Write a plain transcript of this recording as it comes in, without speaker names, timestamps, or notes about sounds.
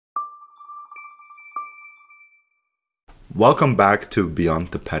Welcome back to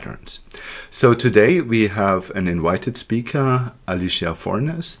Beyond the Patterns. So today we have an invited speaker, Alicia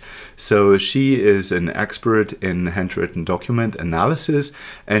Fornes. So she is an expert in handwritten document analysis,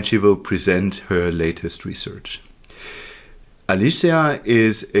 and she will present her latest research. Alicia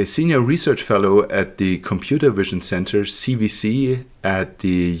is a senior research fellow at the Computer Vision Center, CVC, at the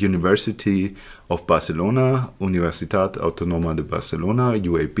University of Barcelona, Universitat Autónoma de Barcelona,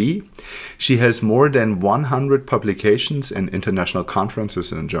 UAB. She has more than 100 publications in international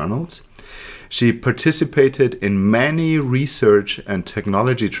conferences and journals. She participated in many research and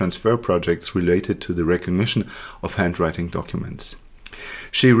technology transfer projects related to the recognition of handwriting documents.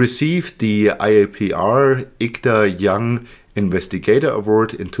 She received the IAPR ICTA Young Investigator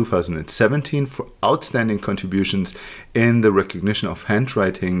Award in 2017 for outstanding contributions in the recognition of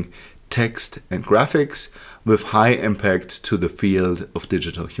handwriting, text and graphics with high impact to the field of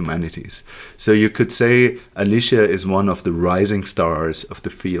digital humanities. So you could say Alicia is one of the rising stars of the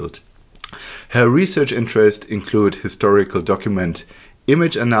field. Her research interests include historical document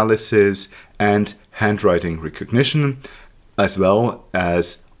image analysis and handwriting recognition, as well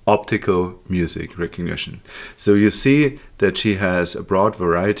as optical music recognition. So you see that she has a broad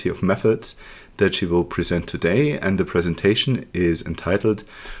variety of methods that she will present today, and the presentation is entitled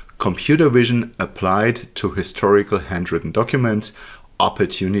Computer Vision Applied to Historical Handwritten Documents,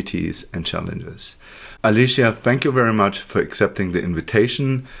 Opportunities and Challenges. Alicia, thank you very much for accepting the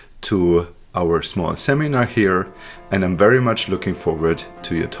invitation to our small seminar here, and I'm very much looking forward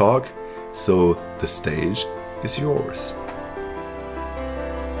to your talk. So the stage is yours.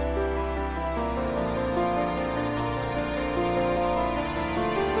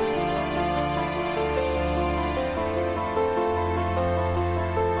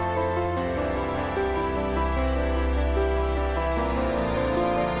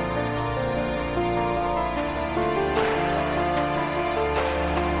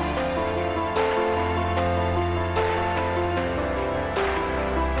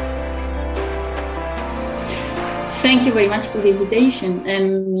 Thank you very much for the invitation,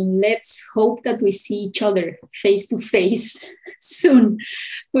 and let's hope that we see each other face to face soon.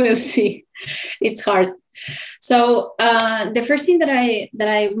 We'll see. It's hard. So the first thing that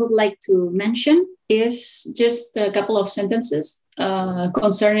I would like to mention is just a couple of sentences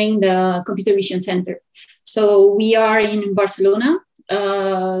concerning the Computer Vision Center. So we are in Barcelona.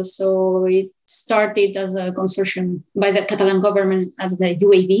 So it started as a consortium by the Catalan government at the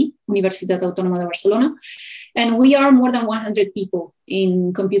UAB, Universitat Autónoma de Barcelona. And we are more than 100 people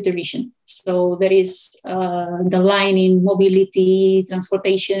in computer vision. So there is the line in mobility,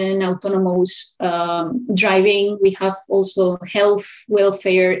 transportation, autonomous driving. We have also health,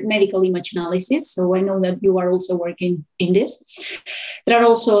 welfare, medical image analysis. So I know that you are also working in this. There are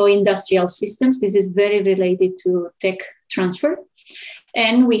also industrial systems. This is very related to tech transfer.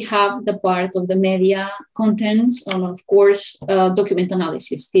 And we have the part of the media contents and, of course, document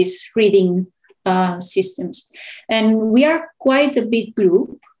analysis, this reading systems. And we are quite a big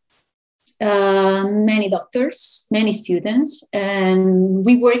group, many doctors, many students, and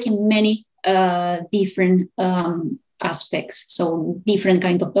we work in many different aspects. So different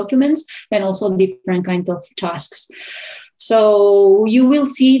kind of documents and also different kind of tasks. So you will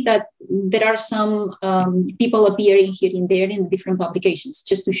see that there are some people appearing here and there in different publications,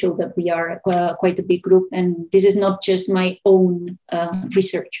 just to show that we are quite a big group, and this is not just my own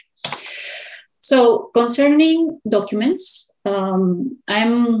research. So concerning documents,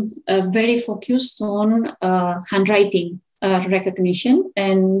 I'm very focused on handwriting recognition,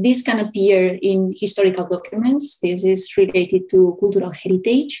 and this can appear in historical documents. This is related to cultural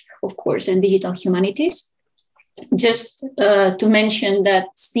heritage, of course, and digital humanities. Just to mention that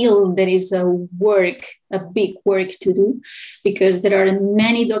still there is a big work to do, because there are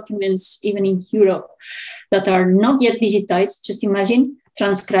many documents, even in Europe, that are not yet digitized. Just imagine,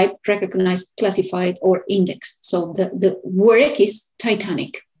 transcribed, recognized, classified, or indexed. So the work is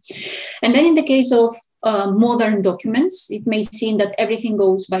titanic. And then in the case of modern documents, it may seem that everything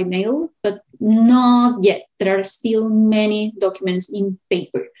goes by mail, but not yet. There are still many documents in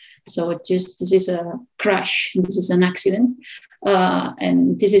paper. So this is a crash, this is an accident,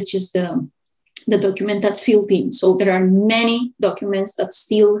 and this is just the document that's filled in. So there are many documents that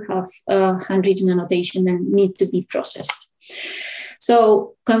still have handwritten annotation and need to be processed.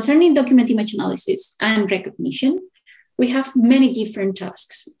 So concerning document image analysis and recognition, we have many different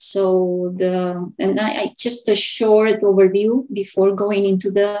tasks. So I just a short overview before going into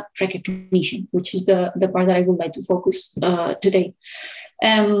the recognition, which is the part that I would like to focus today.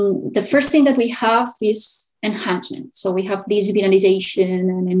 The first thing that we have is enhancement. So we have these visualization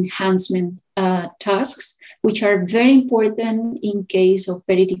and enhancement tasks which are very important in case of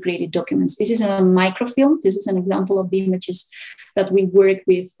very degraded documents. This is a microfilm. This is an example of the images that we work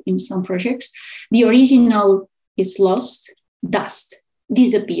with in some projects. The original is lost, dust,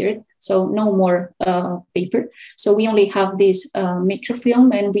 disappeared, so no more paper. So we only have this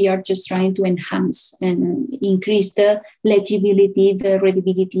microfilm, and we are just trying to enhance and increase the legibility, the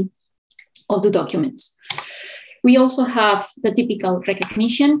readability of the documents. We also have the typical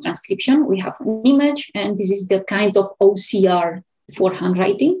recognition, transcription. We have an image, and this is the kind of OCR for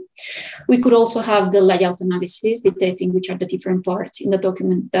handwriting. We could also have the layout analysis, detecting which are the different parts in the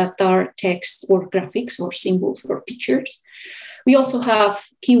document that are text or graphics or symbols or pictures. We also have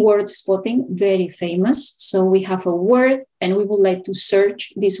keyword spotting, very famous. So we have a word, and we would like to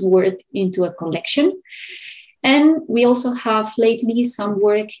search this word into a collection. And we also have lately some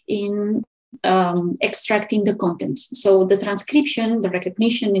work in extracting the content. So the transcription, the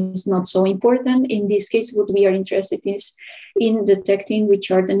recognition is not so important. In this case, what we are interested in is in detecting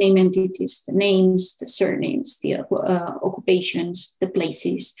which are the name entities, the names, the surnames, the occupations, the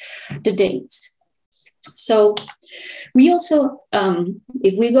places, the dates. So we also,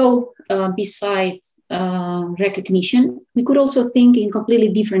 if we go beside recognition, we could also think in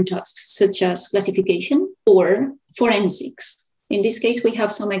completely different tasks, such as classification or forensics. In this case, we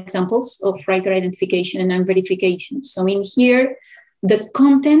have some examples of writer identification and verification. So in here, the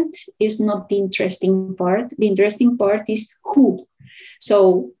content is not the interesting part. The interesting part is who.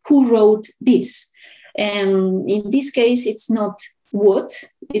 So who wrote this? And in this case, it's not what,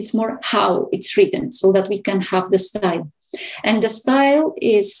 it's more how it's written, so that we can have the style. And the style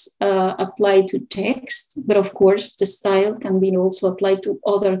is applied to text, but of course, the style can be also applied to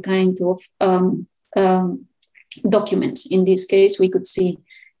other kinds of documents. In this case, we could see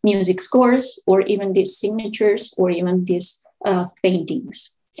music scores, or even these signatures, or even these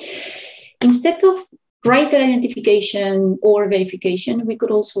paintings. Instead of writer identification or verification, we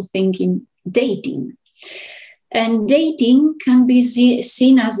could also think in dating. And dating can be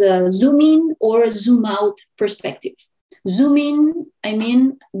seen as a zoom in or zoom out perspective. Zoom in, I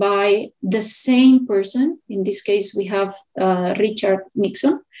mean, by the same person. In this case, we have Richard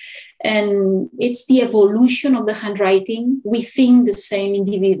Nixon. And it's the evolution of the handwriting within the same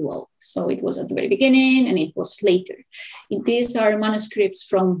individual. So it was at the very beginning, and it was later. These are manuscripts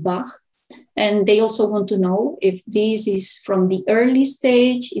from Bach. And they also want to know if this is from the early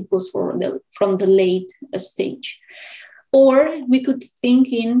stage, it was from the late stage. Or we could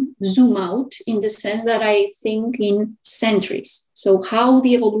think in zoom out, in the sense that I think in centuries. So how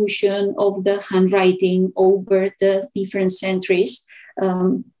the evolution of the handwriting over the different centuries.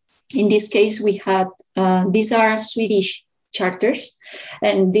 In this case, we had, these are Swedish charters,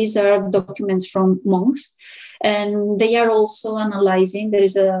 and these are documents from monks. And they are also analyzing, there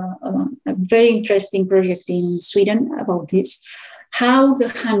is a very interesting project in Sweden about this, how the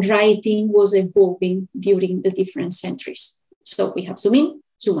handwriting was evolving during the different centuries. So we have zoom in,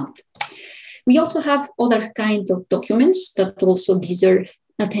 zoom out. We also have other kinds of documents that also deserve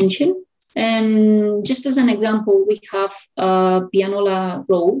attention. And just as an example, we have pianola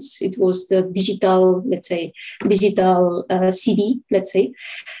rolls. It was the digital, let's say, digital CD, let's say.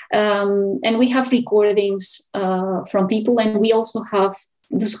 And we have recordings from people, and we also have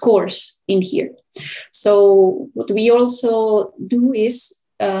the scores in here. So what we also do is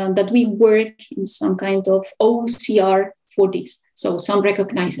that we work in some kind of OCR for this. So some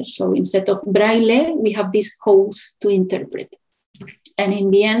recognizers. So instead of Braille, we have these codes to interpret. And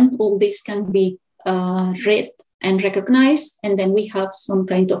in the end, all this can be read and recognized. And then we have some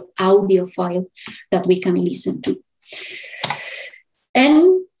kind of audio file that we can listen to.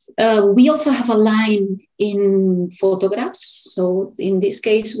 And we also have a line in photographs. So in this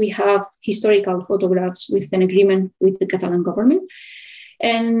case, we have historical photographs with an agreement with the Catalan government.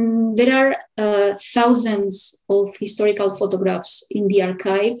 And there are thousands of historical photographs in the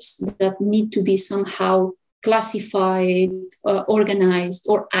archives that need to be somehow classified, organized,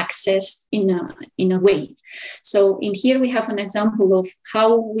 or accessed in a way. So in here we have an example of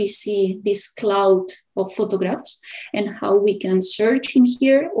how we see this cloud of photographs and how we can search in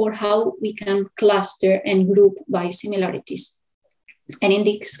here, or how we can cluster and group by similarities. And in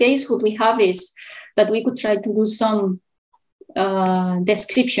this case, what we have is that we could try to do some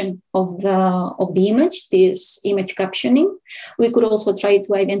description of the image, this image captioning. We could also try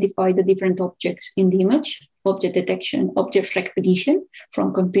to identify the different objects in the image, object detection, object recognition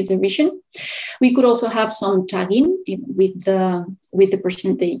from computer vision. We could also have some tagging with the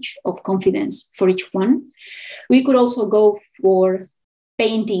percentage of confidence for each one. We could also go for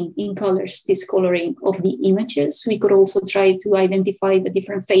painting in colors, this coloring of the images. We could also try to identify the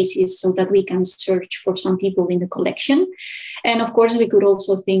different faces so that we can search for some people in the collection. And of course, we could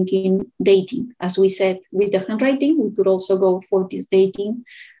also think in dating. As we said, with the handwriting, we could also go for this dating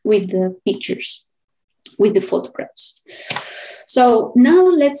with the pictures, with the photographs. So now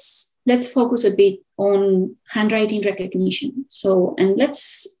let's focus a bit on handwriting recognition. So, and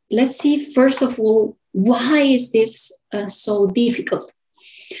let's see, first of all, why is this so difficult?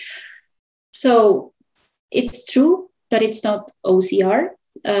 So it's true that it's not OCR.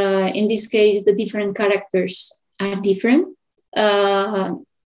 In this case, the different characters are different. And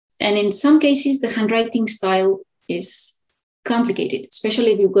in some cases, the handwriting style is complicated,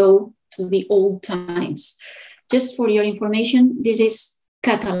 especially if you go to the old times. Just for your information, this is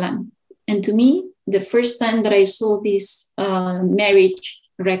Catalan. And to me, the first time that I saw this marriage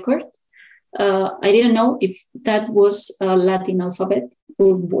record, I didn't know if that was a Latin alphabet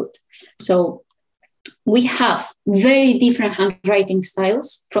or what. So we have very different handwriting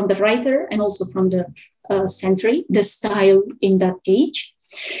styles from the writer and also from the century, the style in that age.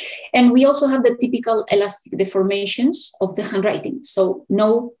 And we also have the typical elastic deformations of the handwriting. So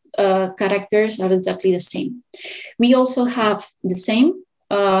no characters are exactly the same. We also have the same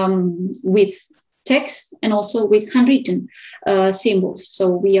with text and also with handwritten symbols. So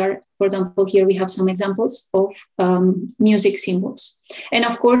we are, for example, here we have some examples of music symbols. And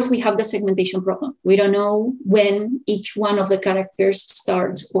of course, we have the segmentation problem. We don't know when each one of the characters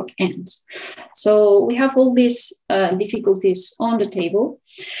starts or ends. So we have all these difficulties on the table.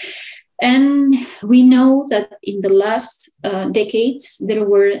 And we know that in the last decades, there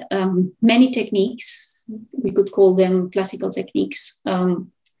were many techniques, we could call them classical techniques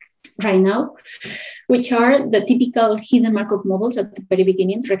right now, which are the typical hidden Markov models. At the very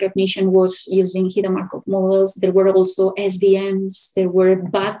beginning, recognition was using hidden Markov models. There were also SVMs. There were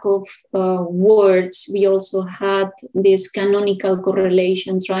back of words. We also had this canonical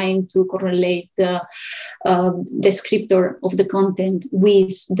correlation, trying to correlate the descriptor of the content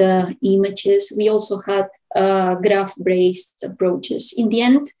with the images. We also had graph-based approaches. In the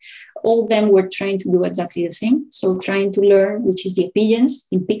end, all of them were trying to do exactly the same. So trying to learn which is the appearance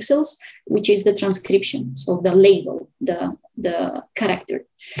in pixels, which is the transcription, so the label, the character.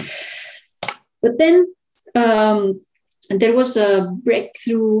 But then there was a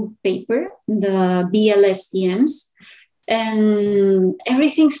breakthrough paper, the BLSTMs, and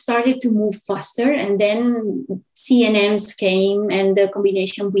everything started to move faster. And then CNNs came, and the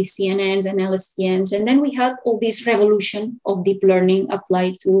combination with CNNs and LSTMs. And then we had all this revolution of deep learning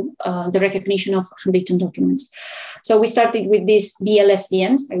applied to the recognition of handwritten documents. So we started with these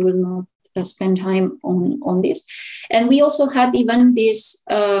BLSTMs. I will not spend time on this. And we also had even these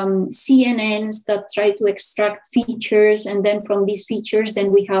CNNs that try to extract features. And then from these features,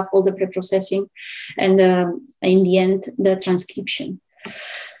 then we have all the preprocessing and in the end, the transcription.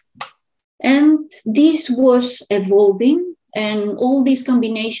 And this was evolving, and all these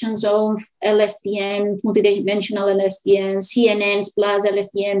combinations of LSTM, multidimensional LSTM, CNNs plus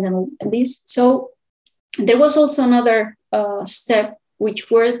LSTMs and all this. So there was also another step,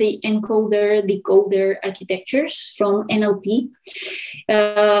 which were the encoder-decoder architectures from NLP.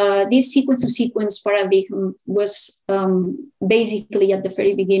 This sequence-to-sequence paradigm was basically at the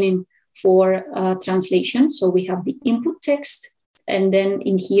very beginning for translation. So we have the input text, and then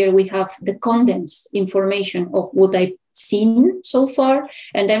in here we have the condensed information of what I've seen so far.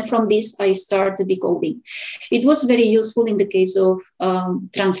 And then from this, I start the decoding. It was very useful in the case of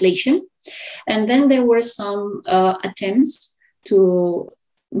translation. And then there were some attempts to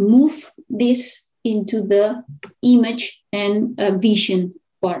move this into the image and vision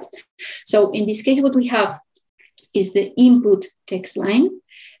part. So in this case, what we have is the input text line.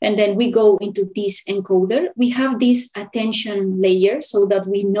 And then we go into this encoder. We have this attention layer so that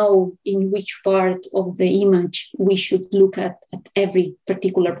we know in which part of the image we should look at every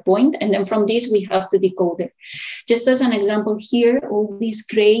particular point. And then from this, we have the decoder. Just as an example here, all this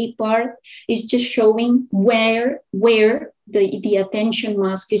gray part is just showing where the attention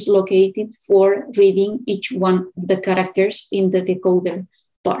mask is located for reading each one of the characters in the decoder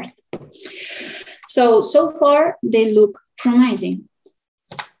part. So far, they look promising.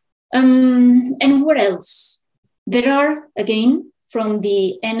 And what else? There are, again, from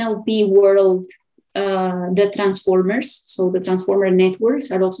the NLP world, the transformers. So the transformer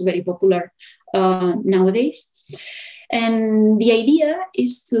networks are also very popular nowadays. And the idea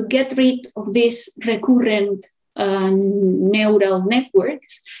is to get rid of these recurrent neural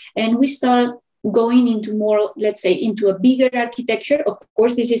networks, and we start going into more, let's say, into a bigger architecture. Of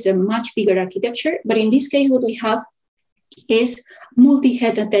course, this is a much bigger architecture, but in this case, what we have is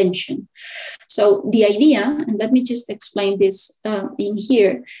multi-head attention. So the idea, and let me just explain this in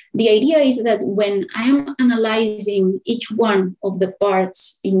here, the idea is that when I am analyzing each one of the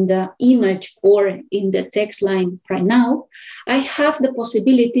parts in the image or in the text line right now, I have the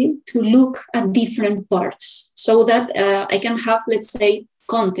possibility to look at different parts so that I can have, let's say,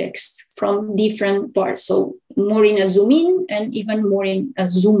 context from different parts. So more in a zoom in and even more in a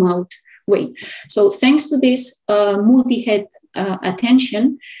zoom out way. So thanks to this multi-head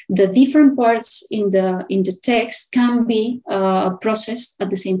attention, the different parts in the text can be processed at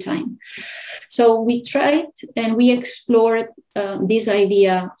the same time. So we tried and we explored this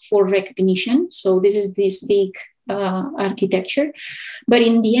idea for recognition. So this is this big architecture. But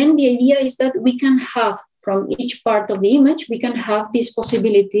in the end, the idea is that we can have, from each part of the image, we can have this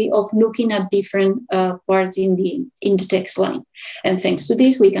possibility of looking at different parts in the text line. And thanks to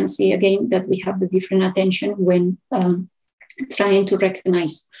this, we can see again that we have the different attention when trying to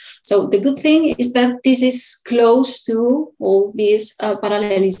recognize. So the good thing is that this is close to all this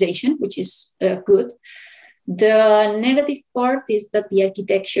parallelization, which is good. The negative part is that the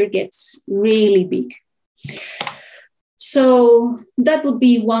architecture gets really big. So that would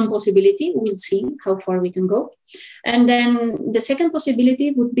be one possibility. We'll see how far we can go. And then the second possibility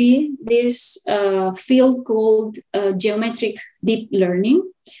would be this field called geometric deep learning,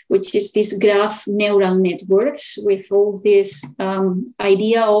 which is this graph neural networks with all this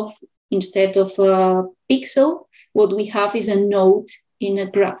idea of, instead of a pixel, what we have is a node in a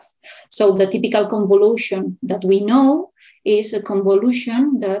graph. So the typical convolution that we know is a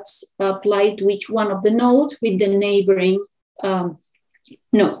convolution that's applied to each one of the nodes with the neighboring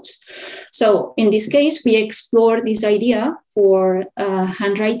nodes. So in this case, we explore this idea for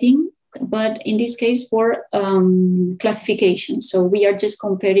handwriting, but in this case for classification. So we are just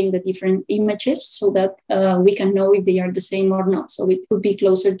comparing the different images so that we can know if they are the same or not. So it would be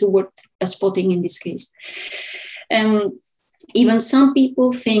closer to a spotting in this case. Even some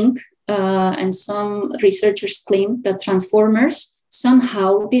people think, and some researchers claim, that transformers,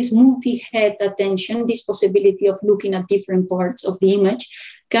 somehow this multi-head attention, this possibility of looking at different parts of the image,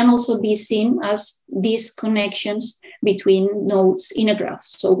 can also be seen as these connections between nodes in a graph.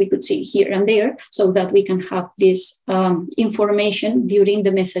 So we could see here and there so that we can have this information during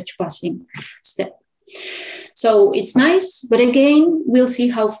the message passing step. So it's nice, but again, we'll see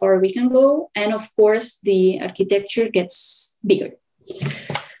how far we can go. And of course, the architecture gets bigger.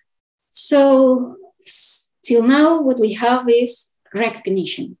 So till now, what we have is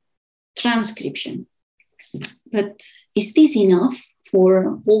recognition, transcription. But is this enough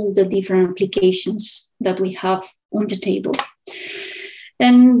for all the different applications that we have on the table?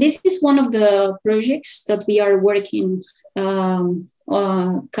 And this is one of the projects that we are working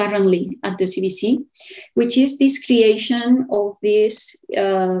currently at the CBC, which is this creation of this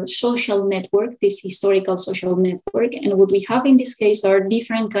social network, this historical social network. And what we have in this case are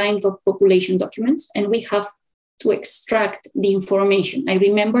different kinds of population documents, and we have to extract the information. I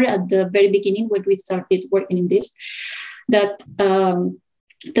remember at the very beginning when we started working in this, that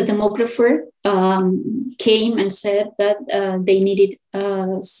the demographer came and said that they needed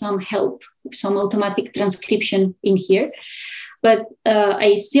some help, some automatic transcription in here. But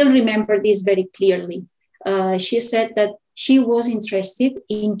I still remember this very clearly. She said that she was interested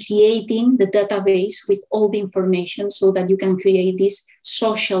in creating the database with all the information so that you can create this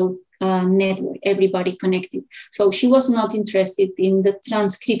social network, everybody connected. So she was not interested in the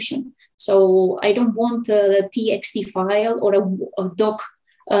transcription. So I don't want a TXT file or a doc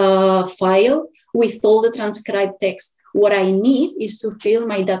file with all the transcribed text. What I need is to fill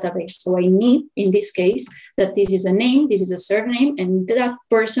my database. So I need, in this case, that this is a name, this is a surname, and that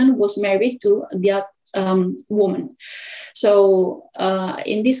person was married to that woman. So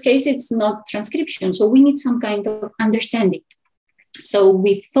in this case, it's not transcription. So we need some kind of understanding. So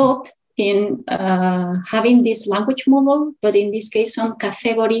we thought in having this language model, but in this case, some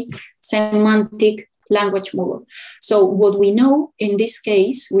category semantic language model. So what we know in this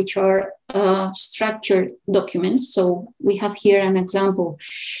case, which are structured documents. So we have here an example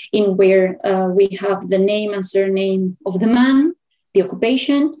in where we have the name and surname of the man, the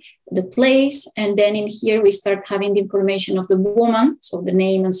occupation, the place, and then in here we start having the information of the woman, so the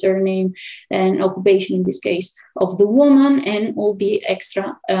name and surname and occupation in this case of the woman, and all the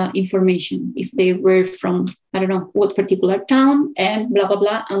extra information, if they were from, I don't know, what particular town, and blah, blah,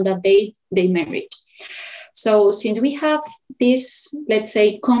 blah, on that date they married. So since we have this, let's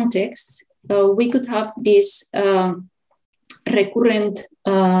say, context, we could have this recurrent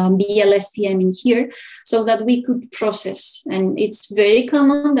BLSTM in here so that we could process. And it's very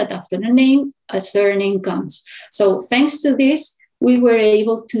common that after a name, a surname comes. So thanks to this, we were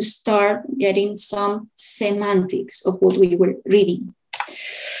able to start getting some semantics of what we were reading.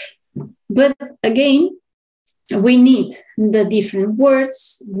 But again, we need the different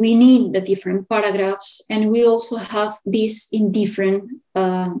words, we need the different paragraphs, and we also have this in different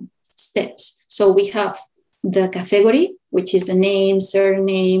steps. So we have the category, which is the name,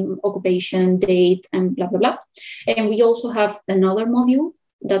 surname, occupation, date, and blah, blah, blah. And we also have another module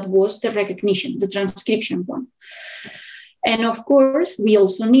that was the recognition, the transcription one. And of course, we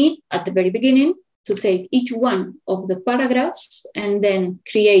also need, at the very beginning, to take each one of the paragraphs and then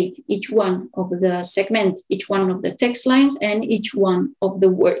create each one of the segment, each one of the text lines, and each one of the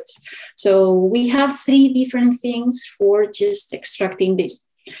words. So we have 3 different things for just extracting this.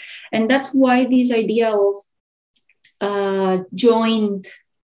 And that's why this idea of joint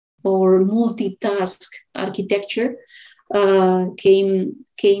or multitask architecture came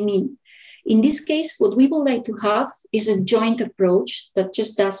in. In this case, what we would like to have is a joint approach that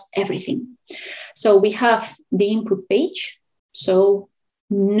just does everything. So we have the input page. So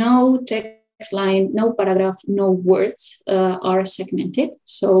no text line, no paragraph, no words are segmented.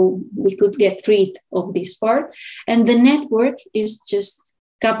 So we could get rid of this part. And the network is just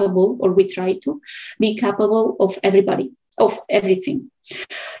capable, or we try to be capable of everybody, of everything.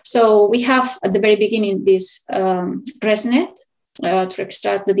 So we have at the very beginning this ResNet, to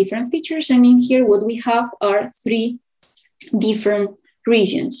extract the different features. And in here, what we have are 3 different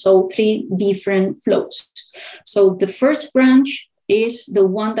regions, so 3 different flows. So the first branch is the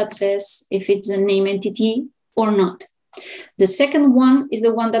one that says if it's a name entity or not. The second one is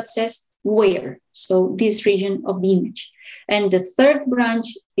the one that says where, so this region of the image. And the third branch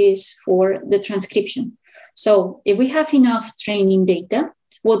is for the transcription. So if we have enough training data,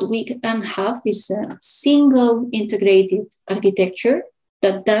 what we can have is a single integrated architecture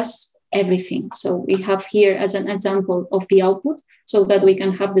that does everything. So we have here as an example of the output so that we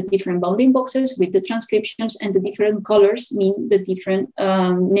can have the different bounding boxes with the transcriptions, and the different colors mean the different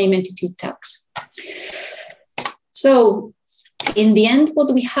name entity tags. So in the end,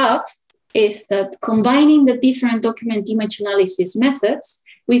 what we have is that combining the different document image analysis methods,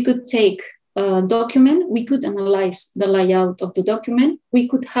 we could take document, we could analyze the layout of the document, we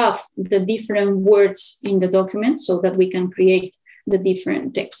could have the different words in the document so that we can create the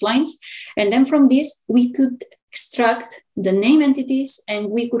different text lines. And then from this, we could extract the name entities, and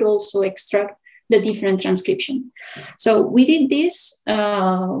we could also extract the different transcription. So we did this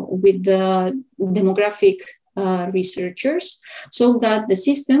with the demographic researchers so that the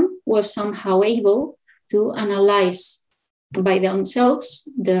system was somehow able to analyze by themselves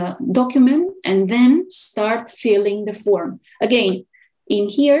the document and then start filling the form. Again, in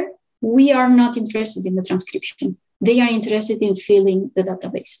here, we are not interested in the transcription. They are interested in filling the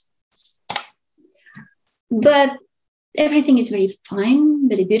database. But everything is very fine,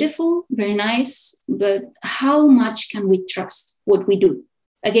 very beautiful, very nice, but how much can we trust what we do?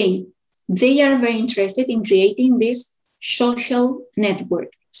 Again, they are very interested in creating this social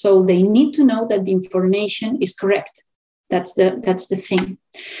network. So they need to know that the information is correct. That's the thing.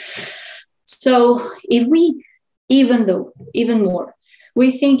 So if we, even more,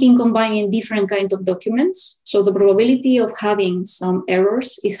 we think in combining different kinds of documents, so the probability of having some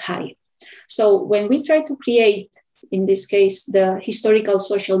errors is high. So when we try to create, in this case, the historical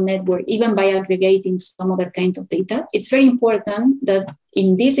social network, even by aggregating some other kind of data, it's very important that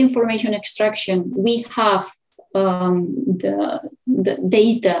in this information extraction, we have the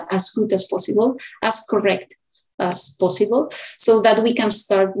data as good as possible, as correct as possible, so that we can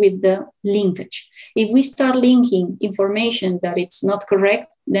start with the linkage. If we start linking information that it's not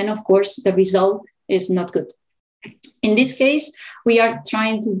correct, then of course the result is not good. In this case, we are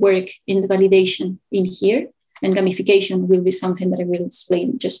trying to work in the validation in here, and gamification will be something that I will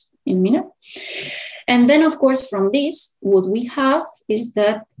explain just in a minute. And then of course from this, what we have is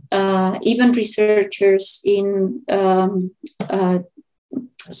that even researchers in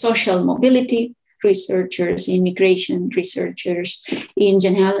social mobility, researchers in migration, researchers in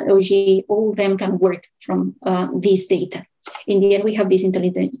genealogy, all of them can work from this data. In the end, we have this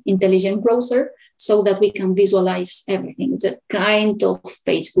intelligent browser so that we can visualize everything. It's a kind of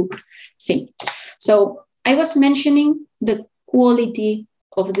Facebook thing. So I was mentioning the quality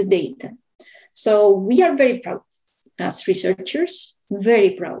of the data. So we are very proud as researchers,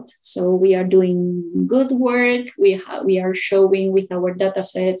 very proud. So we are doing good work. We are showing with our data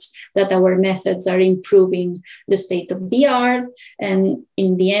sets that our methods are improving the state of the art. And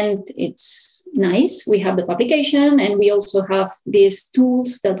in the end, it's nice. We have the publication, and we also have these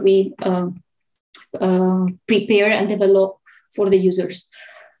tools that we prepare and develop for the users.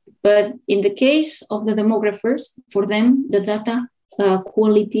 But in the case of the demographers, for them, the data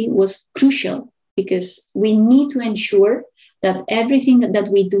quality was crucial, because we need to ensure that everything that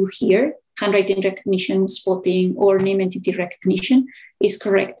we do here, handwriting recognition, spotting, or name entity recognition, is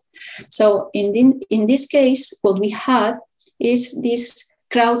correct. So in this case, what we had is this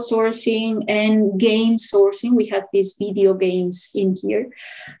crowdsourcing and game sourcing. We had these video games in here,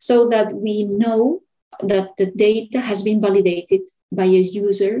 so that we know that the data has been validated by a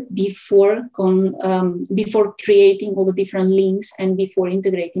user before creating all the different links and before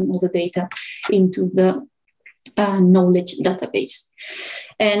integrating all the data into the knowledge database.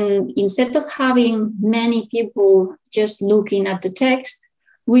 And instead of having many people just looking at the text,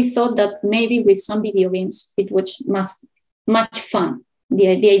 we thought that maybe with some video games, it was much fun. The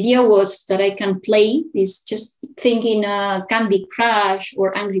idea was that I can play this, just thinking Candy Crush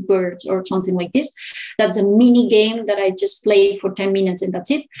or Angry Birds or something like this. That's a mini game that I just play for 10 minutes and that's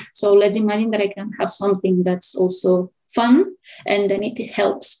it. So let's imagine that I can have something that's also fun, and then it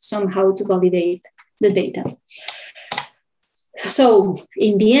helps somehow to validate the data. So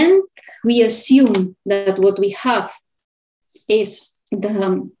in the end, we assume that what we have is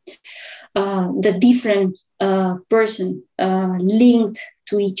the different person linked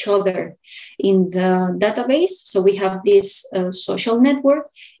to each other in the database. So we have this social network,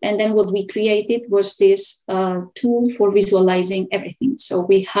 and then what we created was this tool for visualizing everything. So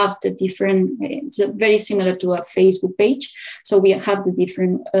we have the different, it's very similar to a Facebook page. So we have the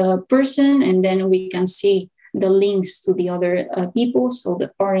different person, and then we can see the links to the other people, so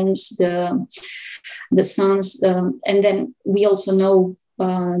the parents, the sons, and then we also know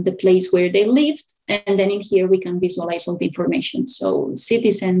the place where they lived, and then in here we can visualize all the information. So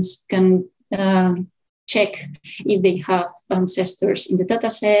citizens can check if they have ancestors in the data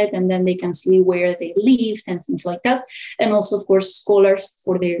set, and then they can see where they lived and things like that, and also of course scholars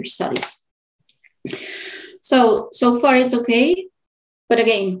for their studies. So far it's okay. But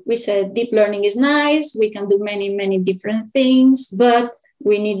again, we said deep learning is nice. We can do many different things, but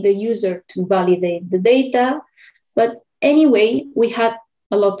we need the user to validate the data. But anyway, we had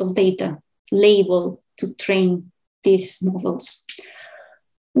a lot of data labeled to train these models.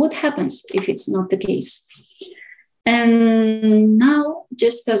 What happens if it's not the case? And now,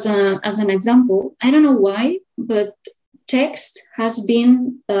 just as an example, I don't know why, but text has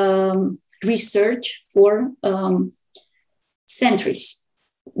been researched for centuries.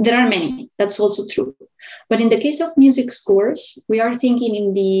 There are many, that's also true. But in the case of music scores, we are thinking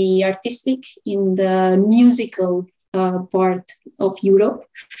in the artistic, in the musical part of Europe.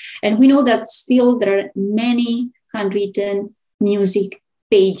 And we know that still there are many handwritten music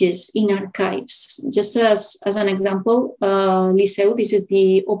pages in archives. Just as an example, Liceu, this is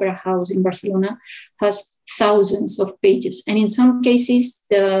the opera house in Barcelona, has thousands of pages. And in some cases,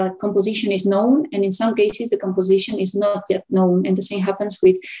 the composition is known, and in some cases, the composition is not yet known. And the same happens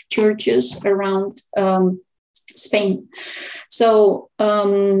with churches around Spain. So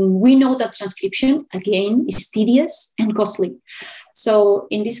we know that transcription, again, is tedious and costly. So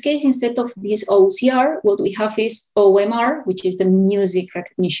in this case, instead of this OCR, what we have is OMR, which is the music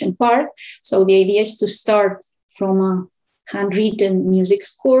recognition part. So the idea is to start from a handwritten music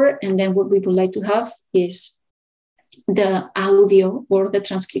score, and then what we would like to have is the audio or the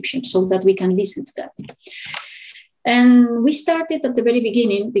transcription so that we can listen to that. And we started at the very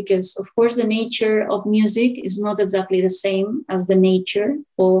beginning because, of course, the nature of music is not exactly the same as the nature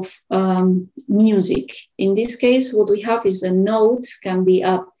of music. In this case, what we have is a note can be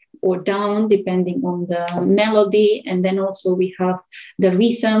up or down depending on the melody. And then also we have the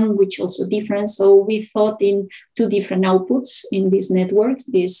rhythm, which also different. So we thought in two different outputs in this network,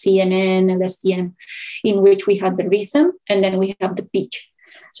 this CNN, LSTM, in which we had the rhythm and then we have the pitch.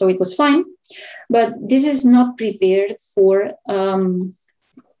 So it was fine. But this is not prepared for,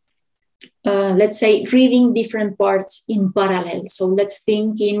 let's say, reading different parts in parallel. So let's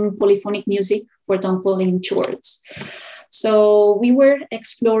think in polyphonic music, for example, in chords. So we were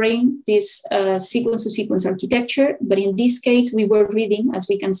exploring this sequence-to-sequence architecture, but in this case, we were reading, as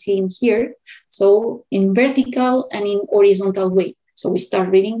we can see in here, so in vertical and in horizontal way. So we start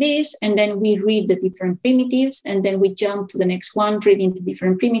reading this, and then we read the different primitives, and then we jump to the next one, reading the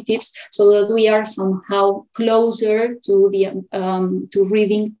different primitives, so that we are somehow closer to the to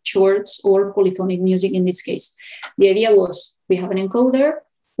reading chords or polyphonic music in this case. The idea was we have an encoder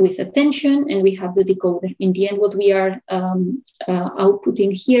with attention, and we have the decoder. In the end, what we are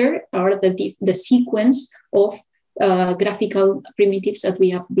outputting here are the sequence of graphical primitives that we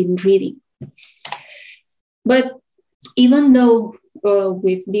have been reading. But even though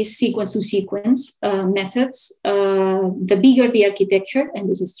with these sequence-to-sequence methods, the bigger the architecture, and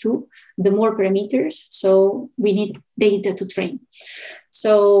this is true, the more parameters, so we need data to train.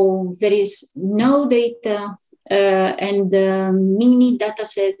 So there is no data, and the mini data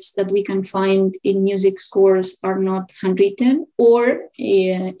sets that we can find in music scores are not handwritten, or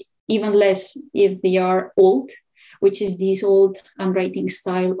even less if they are old, which is this old handwriting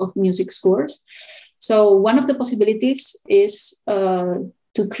style of music scores. So one of the possibilities is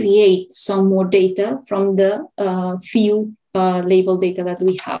to create some more data from the few label data that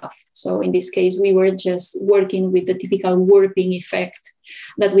we have. So in this case, we were just working with the typical warping effect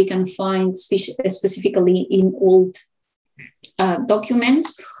that we can find specifically in old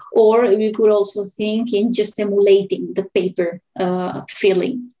documents, or we could also think in just emulating the paper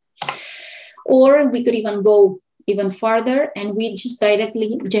feeling. Or we could even go even farther, and we just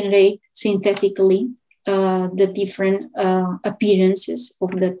directly generate synthetically the different appearances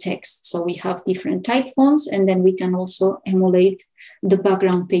of the text. So we have different type fonts, and then we can also emulate the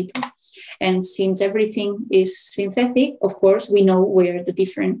background paper. And since everything is synthetic, of course, we know where the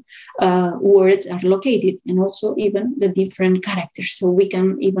different words are located, and also even the different characters. So we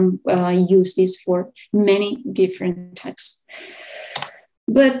can even use this for many different texts.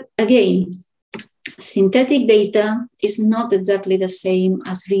 But again, synthetic data is not exactly the same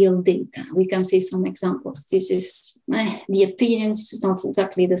as real data. We can see some examples. This is the appearance is not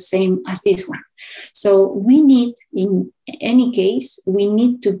exactly the same as this one. So we need, in any case, we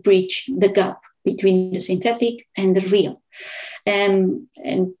need to bridge the gap between the synthetic and the real. And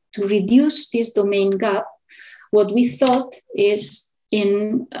to reduce this domain gap, what we thought is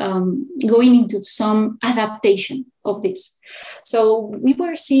in going into some adaptation of this. So we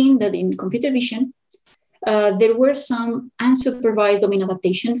were seeing that in computer vision, there were some unsupervised domain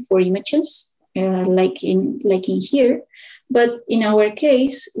adaptation for images, like in here. But in our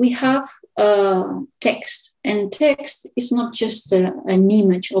case, we have text, and text is not just an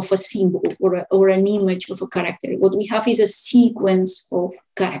image of a symbol or an image of a character. What we have is a sequence of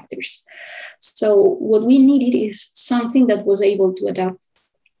characters. So what we needed is something that was able to adapt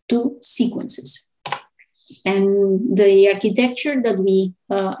to sequences. And the architecture that we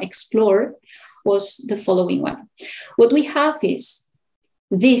explored was the following one. What we have is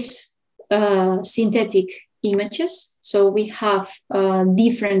this synthetic images. So we have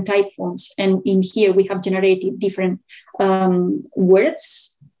different type fonts, and in here we have generated different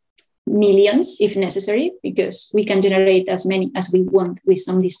words, millions if necessary, because we can generate as many as we want with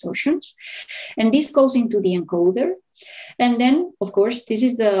some distortions. And this goes into the encoder. And then, of course, this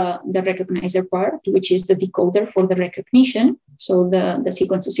is the recognizer part, which is the decoder for the recognition. So the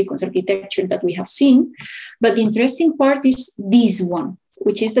sequence-to-sequence architecture that we have seen. But the interesting part is this one,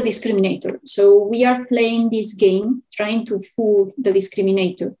 which is the discriminator. So we are playing this game, trying to fool the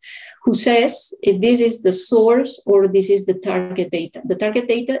discriminator, who says if this is the source or this is the target data. The target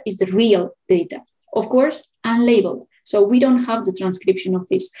data is the real data, of course, unlabeled. So we don't have the transcription of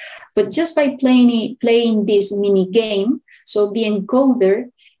this. But just by playing this mini game, so the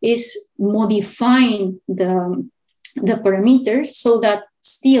encoder is modifying the parameters so that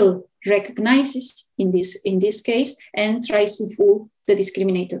still recognizes in this case and tries to fool the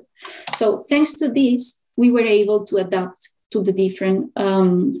discriminator. So thanks to this, we were able to adapt to the different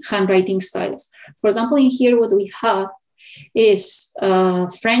handwriting styles. For example, in here, what we have is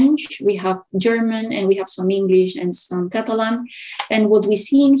French, we have German, and we have some English and some Catalan. And what we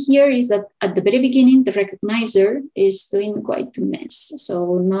see in here is that at the very beginning, the recognizer is doing quite a mess,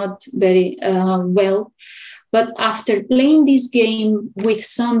 so not very well. But after playing this game with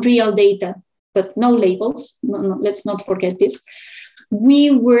some real data, but no labels, let's not forget this,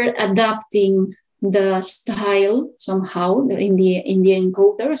 we were adapting the style somehow in the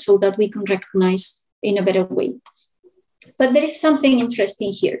encoder so that we can recognize in a better way. But there is something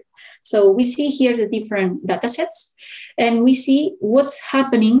interesting here. So we see here the different data sets, and we see what's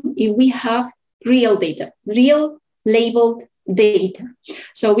happening if we have real data, real labeled data.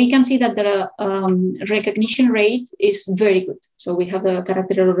 So we can see that the recognition rate is very good. So we have a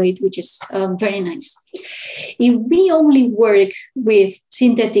character error rate, which is very nice. If we only work with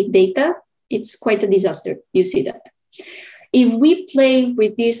synthetic data, it's quite a disaster. You see that. If we play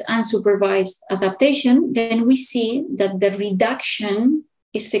with this unsupervised adaptation, then we see that the reduction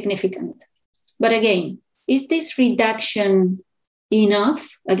is significant. But again, is this reduction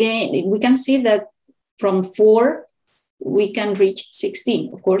enough? Again, we can see that from 4, we can reach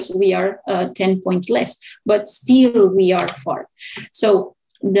 16. Of course, we are 10 points less, but still we are far. So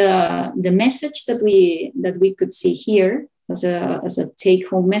the message that we could see here as a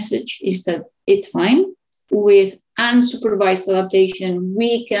take-home message is that it's fine. With unsupervised adaptation,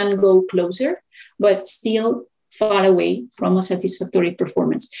 we can go closer, but still far away from a satisfactory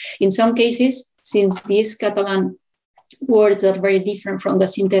performance. In some cases, since these Catalan words are very different from the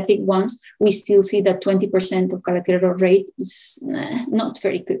synthetic ones, we still see that 20% of correct error rate is not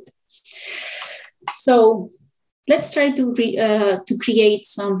very good. So let's try to create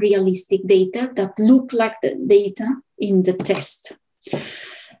some realistic data that look like the data in the test.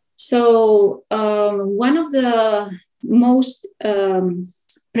 So one of the most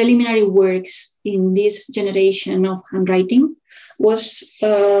preliminary works in this generation of handwriting was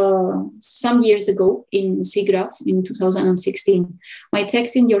some years ago in SIGGRAPH in 2016. My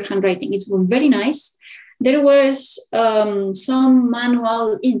text in your handwriting is very nice. There was some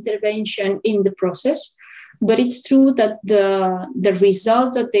manual intervention in the process, but it's true that the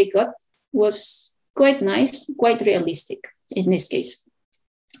result that they got was quite nice, quite realistic in this case.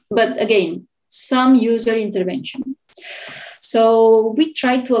 But again, some user intervention. So we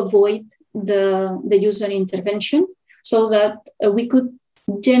tried to avoid the user intervention so that we could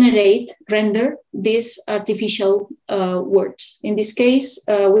render these artificial words. In this case,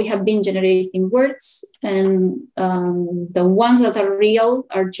 we have been generating words, and the ones that are real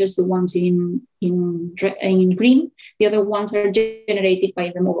are just the ones in green. The other ones are generated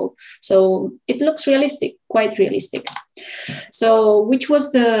by the model. So it looks realistic, quite realistic. So which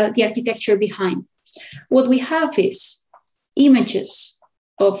was the architecture behind? What we have is images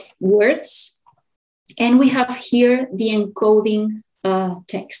of words, and we have here the encoding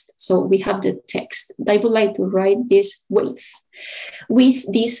text. So we have the text. I would like to write this with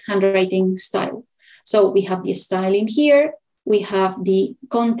this handwriting style. So we have the style in here. We have the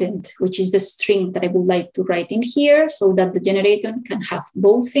content, which is the string that I would like to write in here, so that the generator can have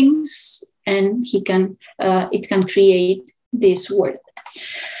both things, and it can create this word.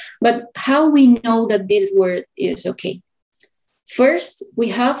 But how we know that this word is okay? First, we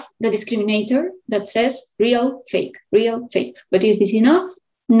have the discriminator that says real, fake, real, fake. But is this enough?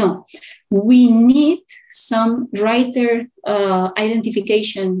 No. We need some writer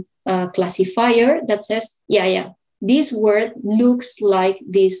identification classifier that says, yeah, this word looks like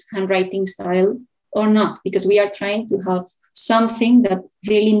this handwriting style or not, because we are trying to have something that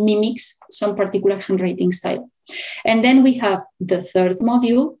really mimics some particular handwriting style. And then we have the third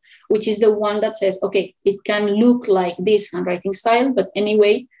module, which is the one that says, okay, it can look like this handwriting style, but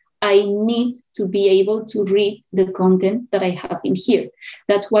anyway, I need to be able to read the content that I have in here.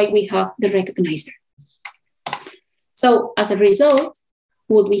 That's why we have the recognizer. So as a result,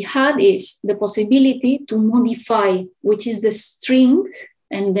 what we had is the possibility to modify, which is the string,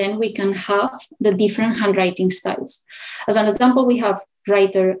 and then we can have the different handwriting styles. As an example, we have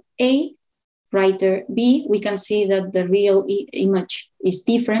writer A, writer B. We can see that the real image is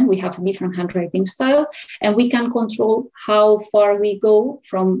different. We have a different handwriting style, and we can control how far we go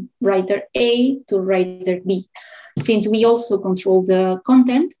from writer A to writer B. Since we also control the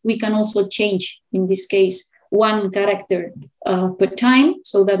content, we can also change, in this case, one character per time,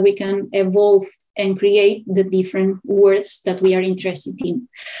 so that we can evolve and create the different words that we are interested in.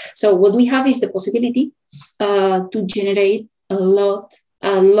 So what we have is the possibility to generate a lot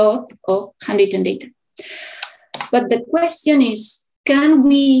of handwritten data. But the question is, can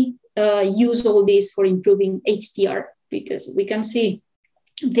we use all this for improving HDR? Because we can see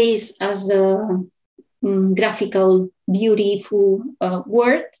this as a graphical, beautiful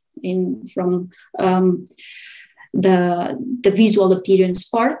word from the visual appearance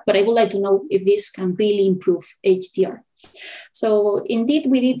part, but I would like to know if this can really improve HDR. So indeed,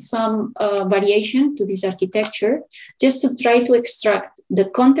 we did some variation to this architecture just to try to extract the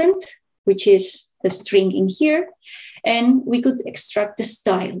content, which is the string in here, and we could extract the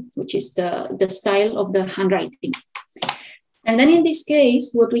style, which is the style of the handwriting. And then in this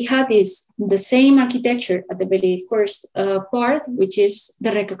case, what we had is the same architecture at the very first part, which is the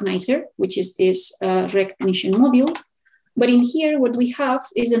recognizer, which is this recognition module. But in here, what we have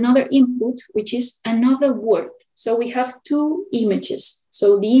is another input, which is another word. So we have two images.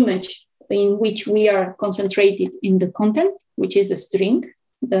 So the image in which we are concentrated in the content, which is the string.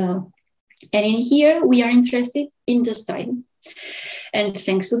 And in here, we are interested in the style. And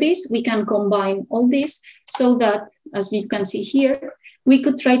thanks to this, we can combine all this so that, as you can see here, we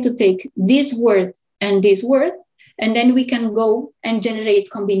could try to take this word, and then we can go and generate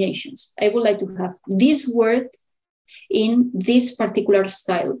combinations. I would like to have this word in this particular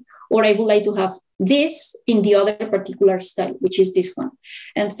style, or I would like to have this in the other particular style, which is this one.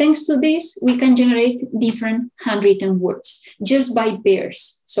 And thanks to this, we can generate different handwritten words just by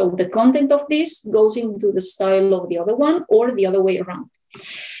pairs. So the content of this goes into the style of the other one or the other way around.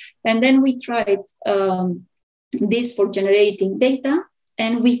 And then we tried this for generating data,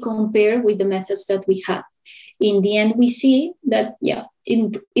 and we compare with the methods that we had. In the end, we see that, yeah,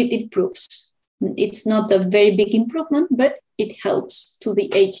 it improves. It's not a very big improvement, but it helps to the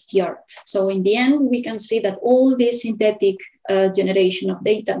HTR. So in the end, we can see that all this synthetic generation of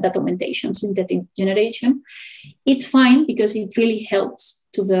data, documentation, synthetic generation, it's fine because it really helps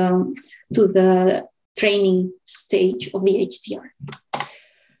to the training stage of the HTR.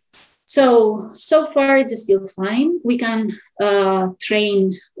 So far, it's still fine. We can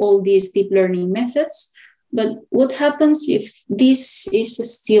train all these deep learning methods. But what happens if this is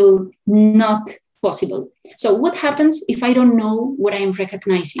still not possible? So what happens if I don't know what I'm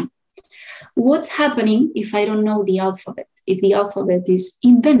recognizing? What's happening if I don't know the alphabet, if the alphabet is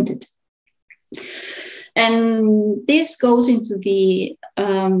invented? And this goes into the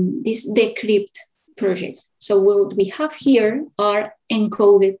this decrypt project. So what we have here are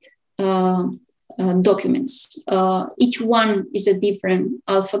encoded documents. Each one is a different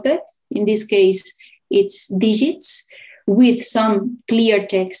alphabet. In this case, it's digits with some clear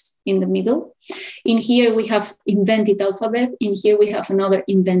text in the middle. In here, we have invented alphabet. In here, we have another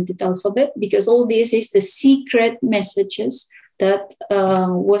invented alphabet, because all this is the secret messages that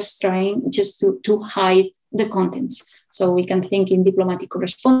was trying just to hide the contents. So we can think in diplomatic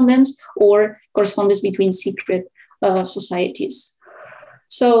correspondence or correspondence between secret societies.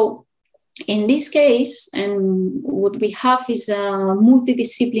 So in this case, and what we have is a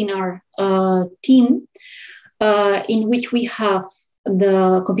multidisciplinary team in which we have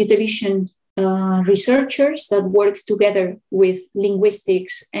the computer vision researchers that work together with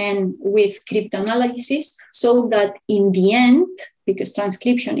linguistics and with cryptanalysis, so that in the end, because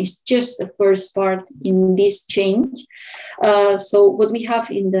transcription is just the first part in this chain, so what we have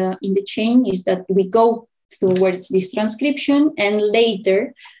in the chain is that we go towards this transcription, and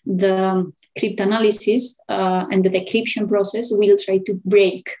later the cryptanalysis and the decryption process will try to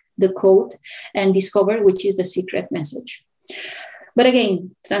break the code and discover which is the secret message. But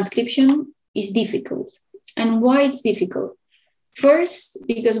again, transcription is difficult. And why it's difficult? First,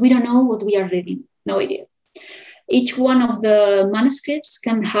 because we don't know what we are reading, no idea. Each one of the manuscripts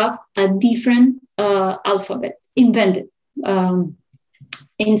can have a different alphabet invented.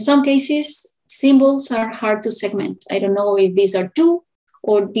 In some cases, symbols are hard to segment. I don't know if these are two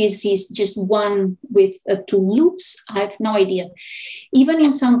or this is just one with two loops. I have no idea. Even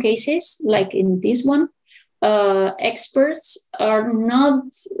in some cases, like in this one, experts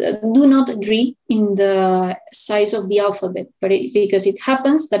do not agree in the size of the alphabet, but because it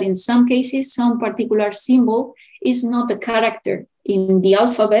happens that in some cases, some particular symbol is not a character in the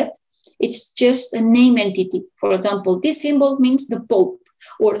alphabet. It's just a name entity. For example, this symbol means the Pope,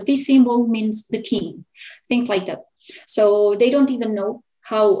 or this symbol means the king, things like that. So they don't even know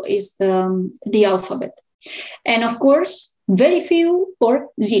how is the alphabet. And of course, very few or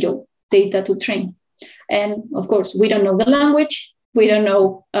zero data to train. And of course, we don't know the language, we don't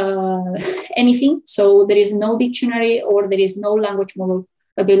know anything. So there is no dictionary or there is no language model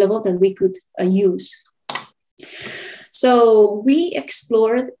available that we could use. So we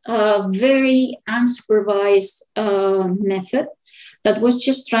explored a very unsupervised method that was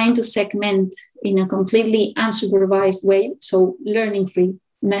just trying to segment in a completely unsupervised way, so learning-free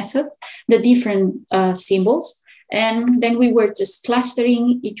method, the different symbols. And then we were just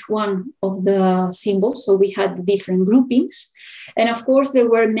clustering each one of the symbols. So we had different groupings. And of course, there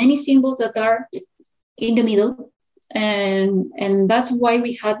were many symbols that are in the middle. And that's why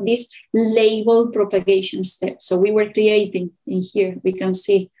we had this label propagation step. So we were creating in here, we can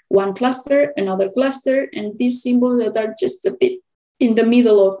see one cluster, another cluster, and these symbols that are just a bit in the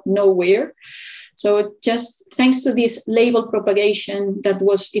middle of nowhere. So just thanks to this label propagation that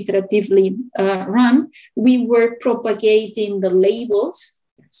was iteratively run, we were propagating the labels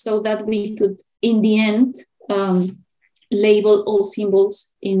so that we could, in the end, label all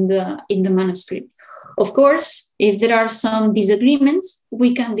symbols in the manuscript. Of course, if there are some disagreements,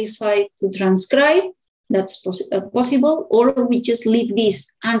 we can decide to transcribe, that's possible, or we just leave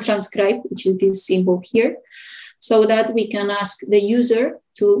this untranscribed, which is this symbol here, so that we can ask the user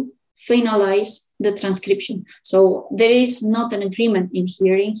to finalize the transcription. So there is not an agreement in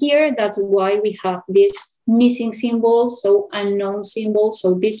here. In here, that's why we have this missing symbol, so unknown symbol.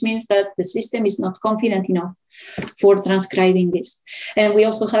 So this means that the system is not confident enough for transcribing this. And we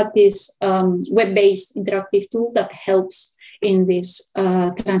also have this web-based interactive tool that helps in this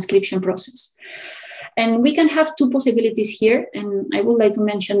transcription process. And we can have two possibilities here, and I would like to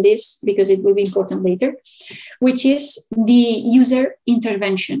mention this because it will be important later, which is the user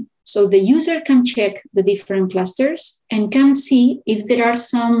intervention. So the user can check the different clusters and can see if there are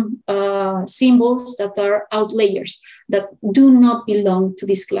some symbols that are outliers that do not belong to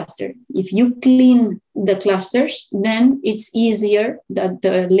this cluster. If you clean the clusters, then it's easier that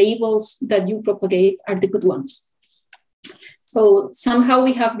the labels that you propagate are the good ones. So somehow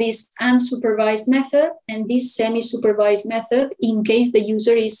we have this unsupervised method and this semi-supervised method in case the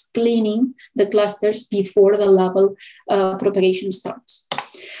user is cleaning the clusters before the label propagation starts.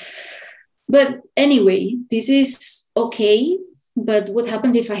 But anyway, this is okay. But what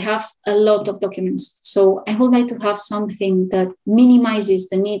happens if I have a lot of documents? So I would like to have something that minimizes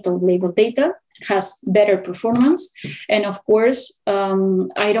the need of label data, has better performance. And of course,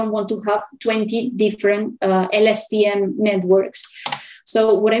 I don't want to have 20 different LSTM networks.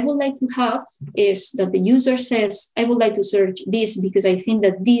 So what I would like to have is that the user says, I would like to search this because I think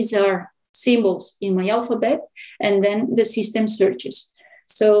that these are symbols in my alphabet, and then the system searches.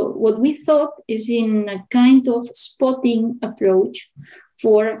 So what we thought is in a kind of spotting approach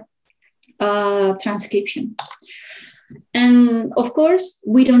for transcription. And of course,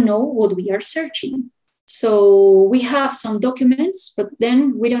 we don't know what we are searching. So we have some documents, but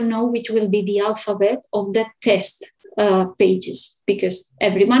then we don't know which will be the alphabet of the test pages, because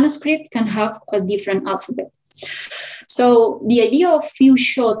every manuscript can have a different alphabet. So the idea of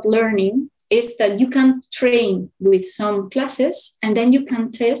few-shot learning is that you can train with some classes and then you can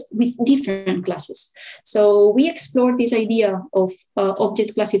test with different classes. So we explored this idea of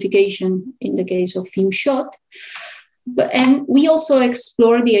object classification in the case of few-shot, and we also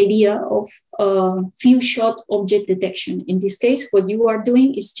explore the idea of few-shot object detection. In this case, what you are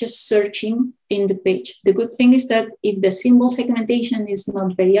doing is just searching in the page. The good thing is that if the symbol segmentation is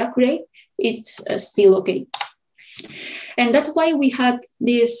not very accurate, it's still okay. And that's why we had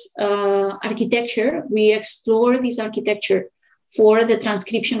this architecture. We explore this architecture for the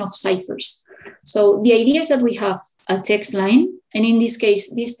transcription of ciphers. So the idea is that we have a text line, and in this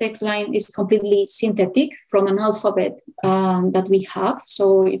case, this text line is completely synthetic from an alphabet that we have.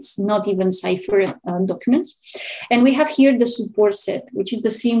 So it's not even cipher documents. And we have here the support set, which is the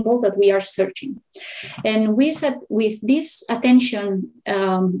symbol that we are searching. And we said with this attention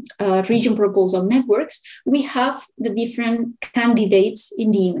region proposal networks, we have the different candidates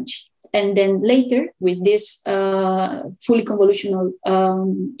in the image. And then later, with this fully convolutional,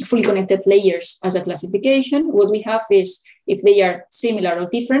 fully connected layers as a classification, what we have is if they are similar or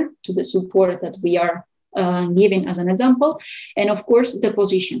different to the support that we are giving as an example, and of course, the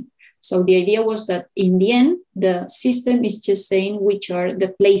position. So the idea was that in the end, the system is just saying which are the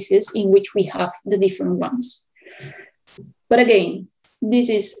places in which we have the different ones. But again, this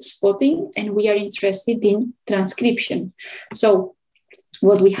is spotting, and we are interested in transcription. So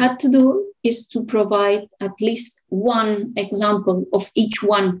what we had to do is to provide at least one example of each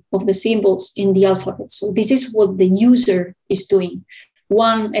one of the symbols in the alphabet. So this is what the user is doing.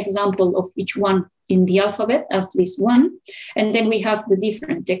 One example of each one in the alphabet, at least one. And then we have the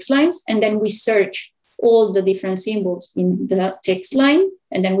different text lines, and then we search all the different symbols in the text line.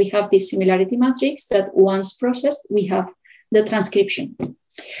 And then we have this similarity matrix that once processed, we have the transcription.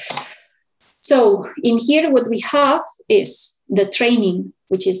 So in here, what we have is the training,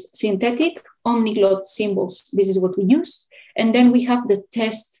 which is synthetic omniglot symbols. This is what we use. And then we have the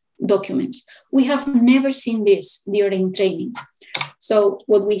test documents. We have never seen this during training. So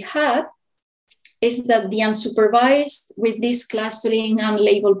what we had is that the unsupervised with this clustering and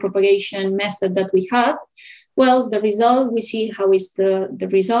label propagation method that we had, well, the result, we see how is the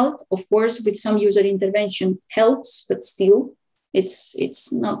result. Of course, with some user intervention helps, but still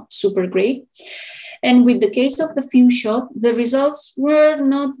it's not super great. And with the case of the few-shot, the results were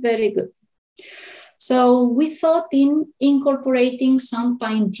not very good. So we thought in incorporating some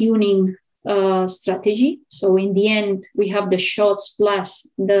fine-tuning strategy. So in the end, we have the shots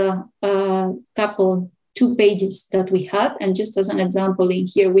plus the two pages that we had. And just as an example, in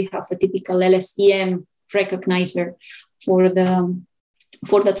here, we have a typical LSTM recognizer for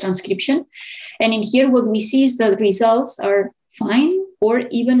the transcription. And in here, what we see is that results are fine or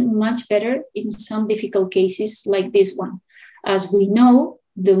even much better in some difficult cases like this one. As we know,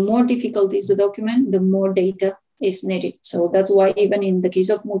 the more difficult is the document, the more data is needed. So that's why even in the case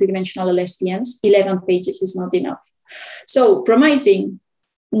of multidimensional LSTMs, 11 pages is not enough. So promising,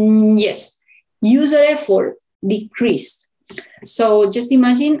 yes, user effort decreased. So just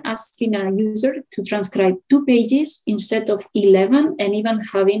imagine asking a user to transcribe 2 pages instead of 11 and even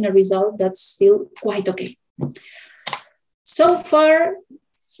having a result that's still quite okay. So far,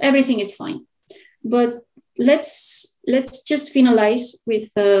 everything is fine. But let's just finalize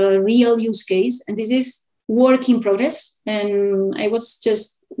with a real use case. And this is work in progress. And I was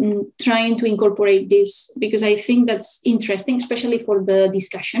just trying to incorporate this because I think that's interesting, especially for the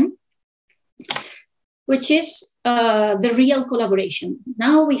discussion, which is the real collaboration.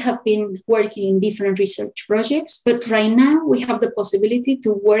 Now we have been working in different research projects, but right now we have the possibility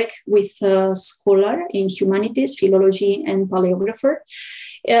to work with a scholar in humanities, philology, and paleographer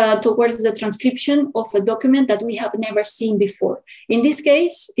towards the transcription of a document that we have never seen before. In this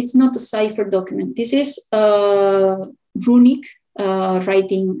case, it's not a cipher document. This is a runic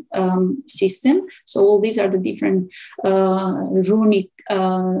writing system. So all these are the different runic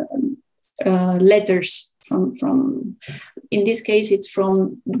letters from in this case it's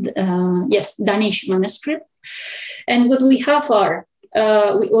from Danish manuscript. And what we have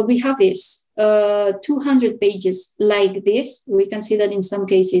is 200 pages like this. We can see that in some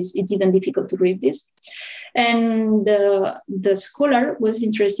cases it's even difficult to read this. And the scholar was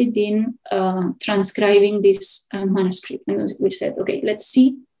interested in transcribing this manuscript. And we said, okay, let's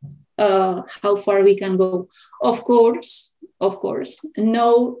see how far we can go. Of course,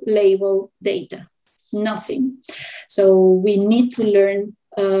 no label data, nothing. So we need to learn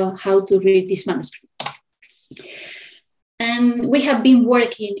how to read this manuscript. And we have been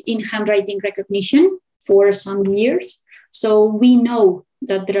working in handwriting recognition for some years. So we know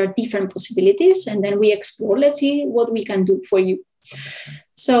that there are different possibilities, and then we explore, let's see what we can do for you.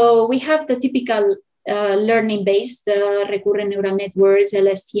 So we have the typical learning-based, recurrent neural networks,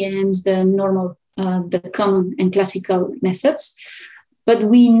 LSTMs, the normal, the common and classical methods. But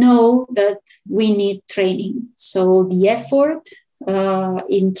we know that we need training. So the effort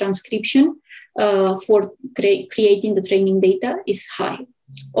in transcription for creating the training data is high.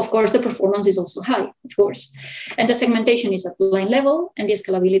 Of course, the performance is also high, of course. And the segmentation is at line level and the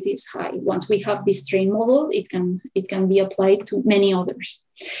scalability is high. Once we have this trained model, it can be applied to many others.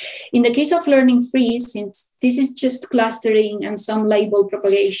 In the case of learning free, since this is just clustering and some label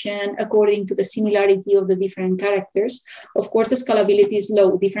propagation according to the similarity of the different characters, of course, the scalability is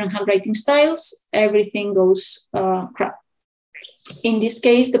low. Different handwriting styles, everything goes crap. In this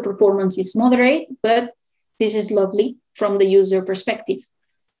case, the performance is moderate, but this is lovely from the user perspective.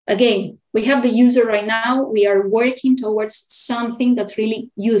 Again, we have the user right now. We are working towards something that's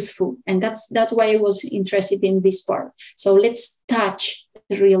really useful. And that's why I was interested in this part. So let's touch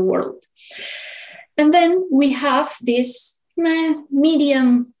the real world. And then we have this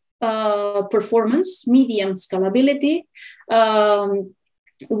medium performance, medium scalability,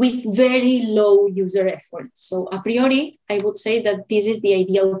 with very low user effort. So a priori, I would say that this is the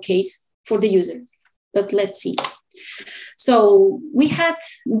ideal case for the user. But let's see. So we had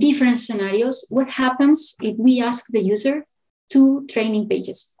different scenarios. What happens if we ask the user 2 training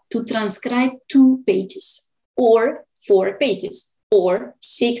pages to transcribe 2 pages or 4 pages or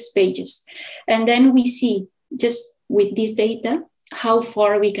 6 pages? And then we see just with this data, how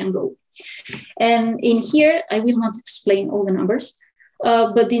far we can go. And in here, I will not explain all the numbers,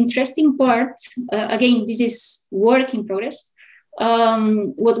 but the interesting part, again, this is work in progress.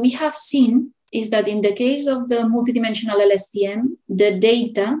 What we have seen is that in the case of the multidimensional LSTM, the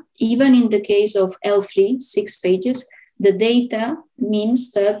data, even in the case of L3, 6 pages, the data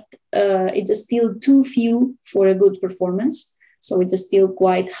means that it's still too few for a good performance. So it's still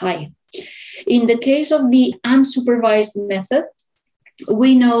quite high. In the case of the unsupervised method,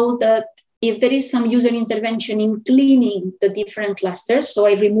 we know that if there is some user intervention in cleaning the different clusters, so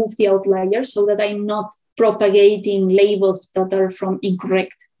I remove the outliers so that I'm not propagating labels that are from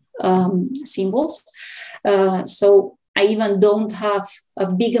incorrect symbols. So I even don't have a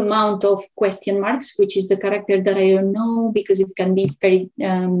big amount of question marks, which is the character that I don't know because it can be very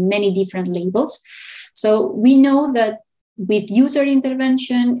many different labels. So we know that with user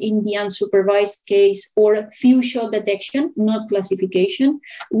intervention in the unsupervised case or few shot detection, not classification,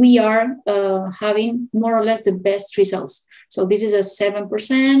 we are having more or less the best results. So this is a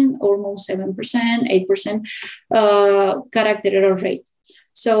 7%, almost 7%, 8% character error rate.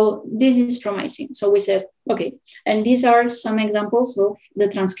 So this is promising. So we said, okay, and these are some examples of the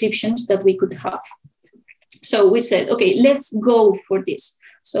transcriptions that we could have. So we said, okay, let's go for this.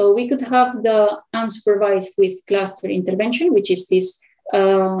 So we could have the unsupervised with cluster intervention, which is this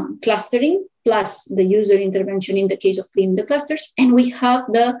clustering plus the user intervention in the case of cleaning the clusters. And we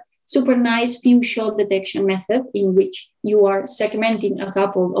have the super nice few shot detection method in which you are segmenting a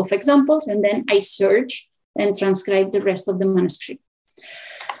couple of examples and then I search and transcribe the rest of the manuscript.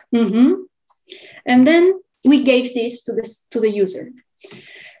 And then we gave this to the user.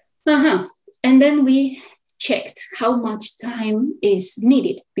 And then we checked how much time is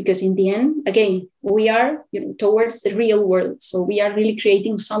needed, because in the end, again, we are towards the real world. So we are really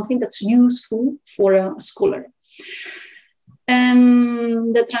creating something that's useful for a scholar.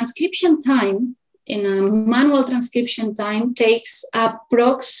 And the transcription time in a manual transcription time takes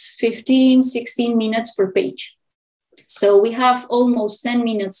approx 15, 16 minutes per page. So we have almost 10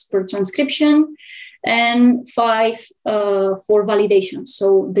 minutes per transcription and 5 for validation.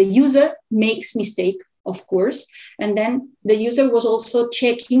 So the user makes mistake, of course, and then the user was also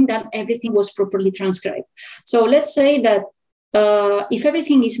checking that everything was properly transcribed. So let's say that if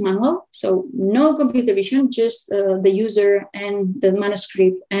everything is manual, so no computer vision, just the user and the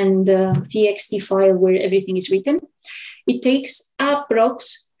manuscript and the TXT file where everything is written, it takes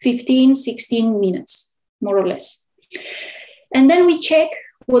approx 15, 16 minutes, more or less. And then we check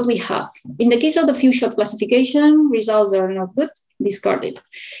what we have. In the case of the few shot classification, results are not good, discarded.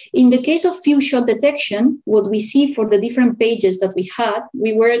 In the case of few shot detection, what we see for the different pages that we had,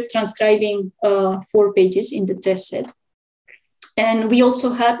 we were transcribing 4 pages in the test set. And we also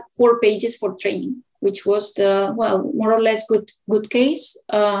had 4 pages for training, which was the, well, more or less good case,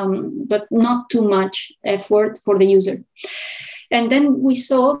 but not too much effort for the user. And then we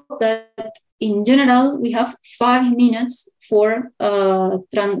saw that in general, we have 5 minutes for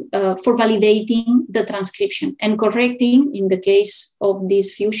validating the transcription and correcting. In the case of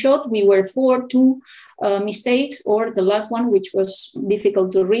this few shot, we were 2 mistakes, or the last one, which was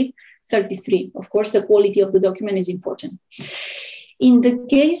difficult to read, 33. Of course, the quality of the document is important. In the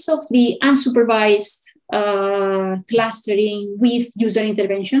case of the unsupervised clustering with user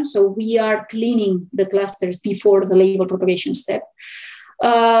intervention, so we are cleaning the clusters before the label propagation step,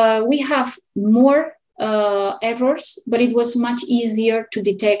 we have more errors, but it was much easier to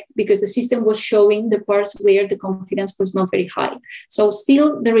detect because the system was showing the parts where the confidence was not very high. So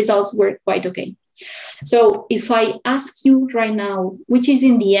still the results were quite okay. So if I ask you right now, which is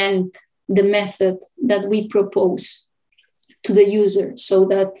in the end the method that we propose to the user so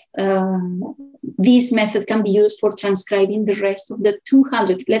that this method can be used for transcribing the rest of the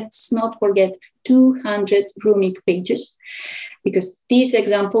 200, let's not forget 200 runic pages, because this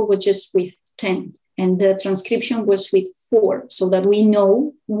example was just with 10 and the transcription was with 4, so that we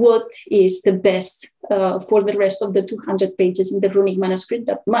know what is the best for the rest of the 200 pages in the runic manuscript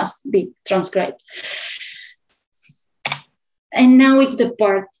that must be transcribed. And now it's the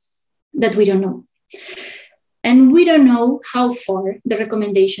part that we don't know. And we don't know how far the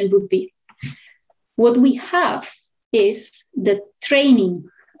recommendation would be. What we have is the training,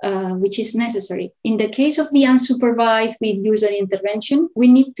 which is necessary. In the case of the unsupervised with user intervention, we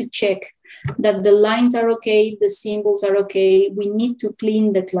need to check that the lines are okay, the symbols are okay. We need to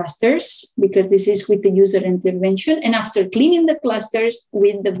clean the clusters because this is with the user intervention. And after cleaning the clusters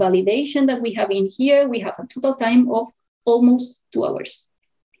with the validation that we have in here, we have a total time of almost 2 hours.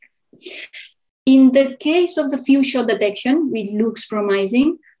 In the case of the few shot detection, which looks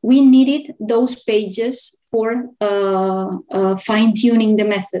promising, we needed those pages for fine-tuning the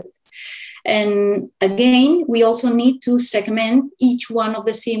method. And again, we also need to segment each one of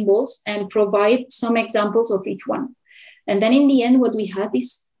the symbols and provide some examples of each one. And then in the end, what we had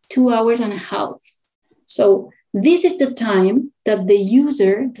is 2 hours and a half. So this is the time that the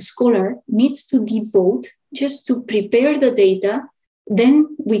user, the scholar, needs to devote just to prepare the data.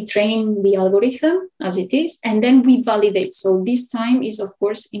 Then we train the algorithm as it is, and then we validate. So this time is, of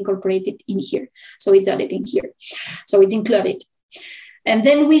course, incorporated in here. So it's added in here. So it's included. And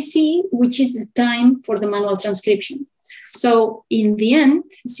then we see which is the time for the manual transcription. So in the end,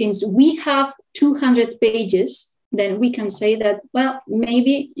 since we have 200 pages, then we can say that, well,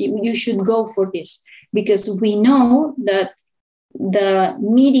 maybe you should go for this, because we know that the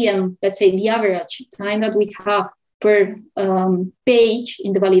median, let's say the average time that we have per page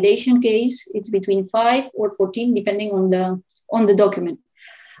in the validation case, it's between 5 or 14, depending on the document.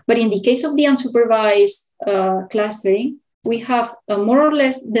 But in the case of the unsupervised clustering, we have more or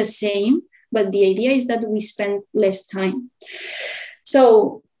less the same, but the idea is that we spend less time.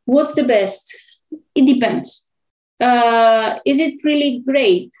 So what's the best? It depends. Is it really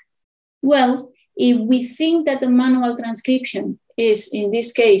great? Well, if we think that the manual transcription is, in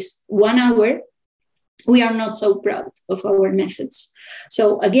this case, 1 hour, we are not so proud of our methods.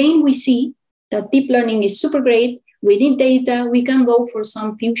 So again, we see that deep learning is super great. We need data. We can go for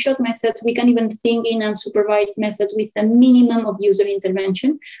some few shot methods. We can even think in unsupervised methods with a minimum of user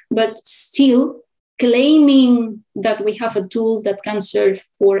intervention, but still claiming that we have a tool that can serve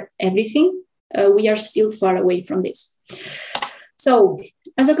for everything, we are still far away from this. So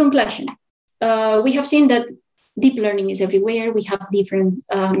as a conclusion, we have seen that Deep learning is everywhere. We have different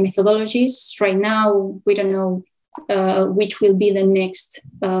methodologies. Right now, we don't know which will be the next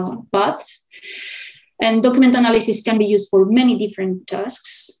path. And document analysis can be used for many different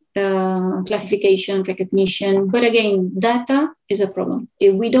tasks, classification, recognition. But again, data is a problem.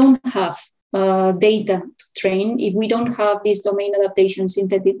 If we don't have data to train, if we don't have this domain adaptation,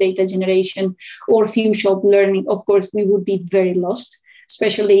 synthetic data generation, or few-shot learning, of course, we would be very lost,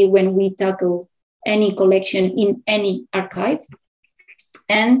 especially when we tackle any collection in any archive.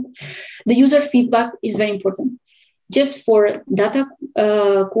 And the user feedback is very important. Just for data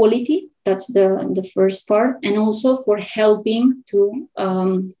quality, that's the first part, and also for helping to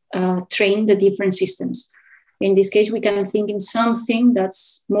train the different systems. In this case, we can think in something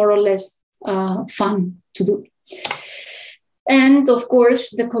that's more or less fun to do. And of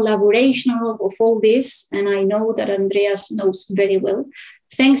course, the collaboration of all this, and I know that Andreas knows very well,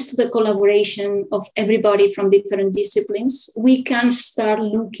 thanks to the collaboration of everybody from different disciplines, we can start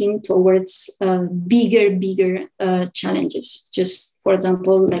looking towards bigger challenges. Just, for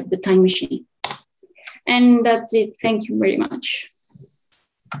example, like the time machine. And that's it. Thank you very much.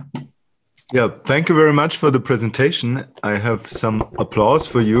 Yeah, thank you very much for the presentation. I have some applause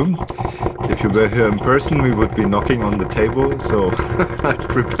for you. If you were here in person, we would be knocking on the table. So I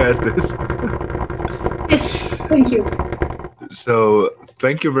prepared this. Yes, thank you. So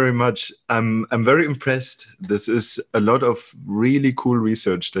thank you very much. I'm very impressed. This is a lot of really cool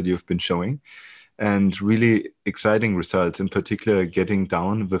research that you've been showing, and really exciting results, in particular getting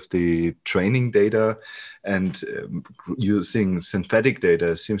down with the training data and using synthetic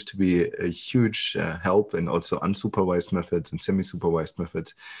data seems to be a huge help, and also unsupervised methods and semi-supervised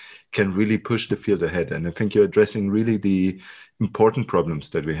methods can really push the field ahead. And I think you're addressing really the important problems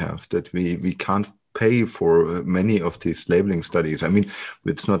that we have, that we can't pay for many of these labeling studies. I mean,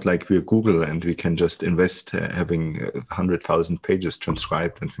 it's not like we're Google and we can just invest having 100,000 pages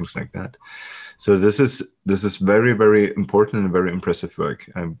transcribed and things like that. So this is very, very important and very impressive work.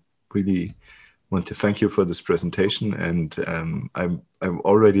 I really want to thank you for this presentation, and I've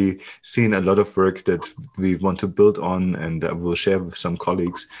already seen a lot of work that we want to build on, and I will share with some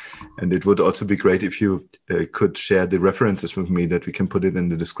colleagues. And it would also be great if you could share the references with me, that we can put it in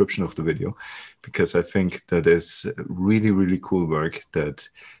the description of the video, because I think that is really, really cool work that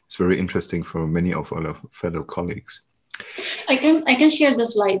is very interesting for many of our fellow colleagues. I can share the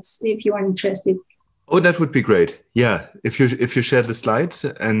slides if you are interested. Oh, that would be great. Yeah, if you share the slides,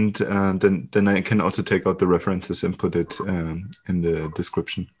 and then I can also take out the references and put it in the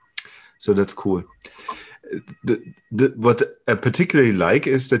description. So that's cool. What I particularly like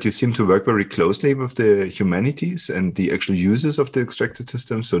is that you seem to work very closely with the humanities and the actual users of the extracted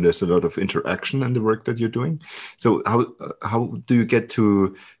system. So there's a lot of interaction in the work that you're doing. So how do you get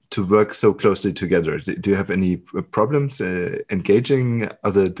to work so closely together? Do you have any problems engaging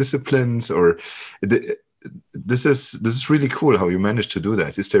other disciplines, or this is really cool how you managed to do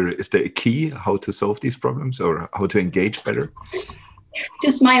that? Is there a key how to solve these problems, or how to engage better?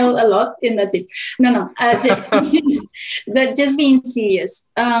 To smile a lot, and that's it. No, just being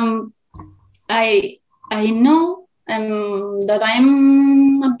serious. I know that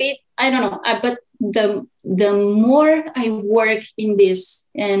I'm a bit, I don't know, but the more I work in this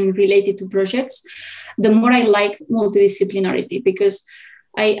and related to projects, the more I like multidisciplinarity, because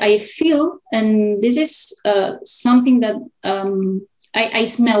I feel, and this is something that I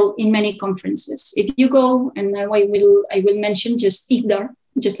smell in many conferences. If you go, and I will mention just IGDAR,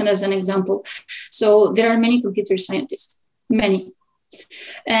 just as an example. So there are many computer scientists, many.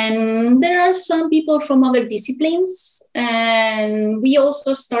 And there are some people from other disciplines, and we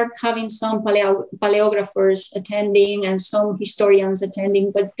also start having some paleographers attending and some historians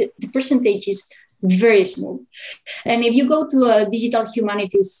attending, but the percentage is very small. And if you go to a digital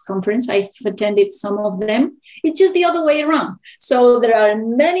humanities conference, I've attended some of them, it's just the other way around. So there are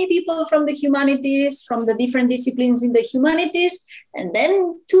many people from the humanities, from the different disciplines in the humanities, and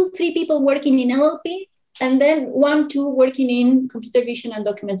then 2-3 people working in NLP, and then 1-2 working in computer vision and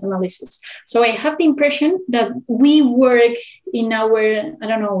document analysis. So I have the impression that we work in our, I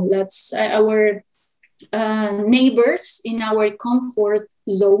don't know, that's our neighbors, in our comfort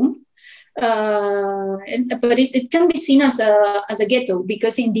zone. But it can be seen as a ghetto,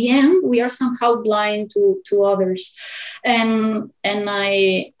 because in the end we are somehow blind to others. And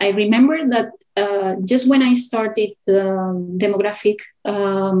I remember that just when I started the demographic,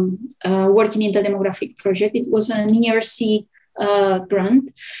 working in the demographic project, it was an ERC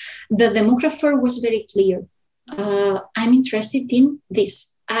grant. The demographer was very clear. I'm interested in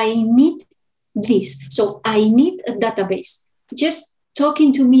this. I need this. So I need a database. Just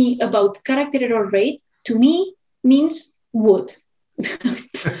talking to me about character error rate, to me, means wood.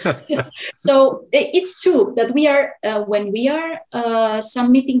 So it's true that we are, when we are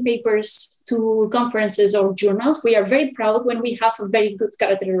submitting papers to conferences or journals, we are very proud when we have a very good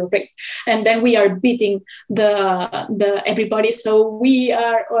character rate, and then we are beating the everybody. So we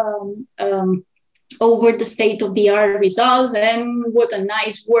are over the state of the art results and what a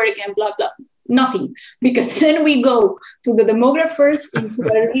nice work and blah blah. Nothing, because then we go to the demographers into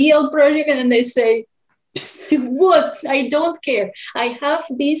a real project, and then they say, what? I don't care. I have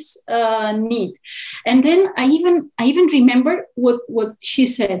this need. And then I even remember what she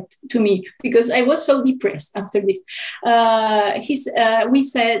said to me, because I was so depressed after this. We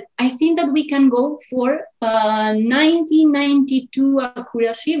said, I think that we can go for 1992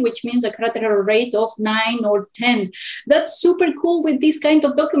 accuracy, which means a character error rate of 9 or 10. That's super cool with this kind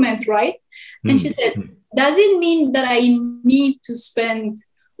of documents, right? And she said, does it mean that I need to spend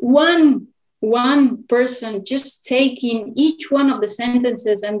one person just taking each one of the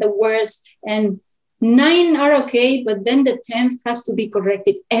sentences and the words, and 9 are okay, but then the 10th has to be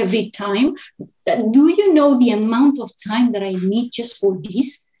corrected every time? Do you know the amount of time that I need just for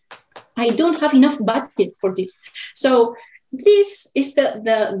this? I don't have enough budget for this. So this is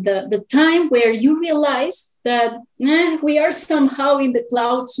the time where you realize that we are somehow in the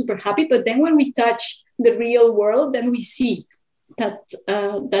cloud super happy, but then when we touch the real world, then we see that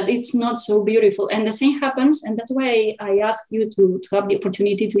it's not so beautiful. And the same happens, and that's why I asked you to have the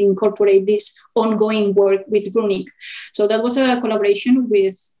opportunity to incorporate this ongoing work with Runic. So that was a collaboration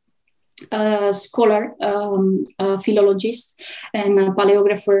with a scholar, a philologist, and a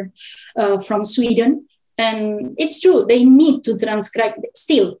paleographer from Sweden. And it's true, they still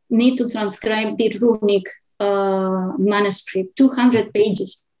need to transcribe the Runic manuscript, 200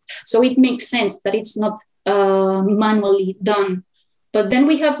 pages. So it makes sense that it's not manually done. But then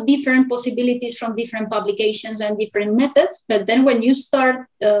we have different possibilities from different publications and different methods. But then when you start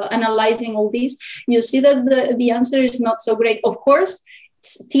analyzing all these, you see that the answer is not so great. Of course,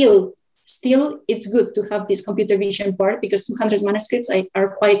 still it's good to have this computer vision part, because 200 manuscripts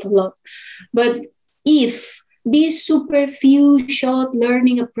are quite a lot. But if this super few shot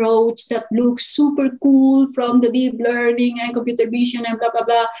learning approach that looks super cool from the deep learning and computer vision and blah, blah,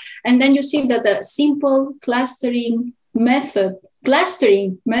 blah, and then you see that a simple clustering method,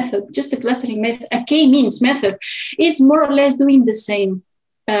 just a clustering method, a k-means method, is more or less doing the same,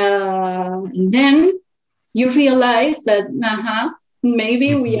 then you realize that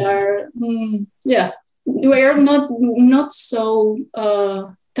maybe we are not so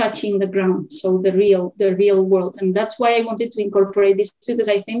touching the ground, so the real world. And that's why I wanted to incorporate this, because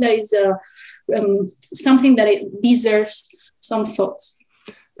I think that is something that it deserves some thoughts.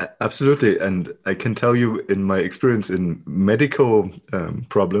 Absolutely. And I can tell you, in my experience in medical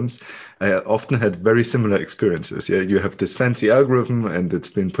problems, I often had very similar experiences. Yeah, you have this fancy algorithm and it's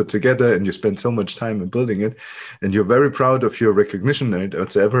been put together and you spend so much time in building it and you're very proud of your recognition rate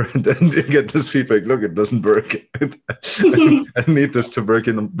whatsoever. And then you get this feedback, look, it doesn't work. I need this to work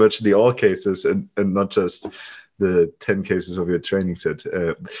in virtually all cases and not just the 10 cases of your training set.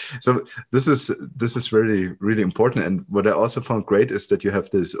 So this is really, really important. And what I also found great is that you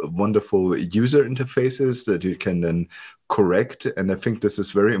have this wonderful user interfaces that you can then correct. And I think this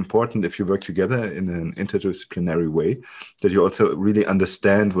is very important if you work together in an interdisciplinary way, that you also really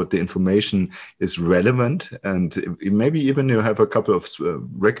understand what the information is relevant. And maybe even you have a couple of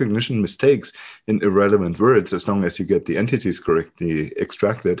recognition mistakes in irrelevant words, as long as you get the entities correctly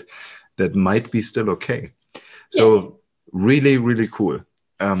extracted, that might be still okay. So yes. Really, really cool.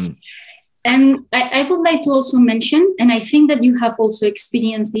 And I would like to also mention, and I think that you have also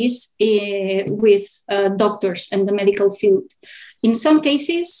experienced this with doctors and the medical field. In some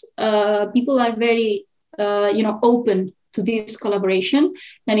cases, people are very, open to this collaboration.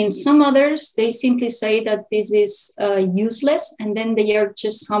 And in some others, they simply say that this is useless. And then they are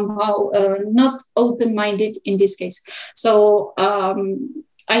just somehow not open-minded in this case. So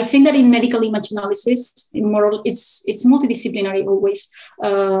I think that in medical image analysis, it's multidisciplinary always.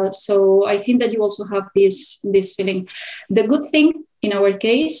 So I think that you also have this feeling. The good thing in our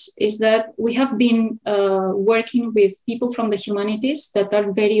case is that we have been working with people from the humanities that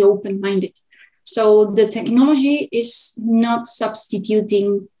are very open-minded. So the technology is not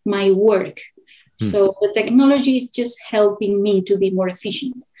substituting my work. So the technology is just helping me to be more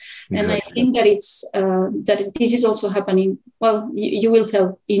efficient. Exactly. And I think that it's that this is also happening. Well, you will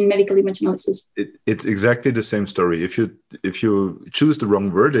tell in medical image analysis. It's exactly the same story. If you choose the wrong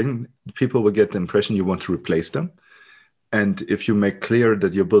wording, people will get the impression you want to replace them. And if you make clear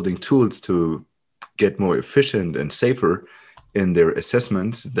that you're building tools to get more efficient and safer in their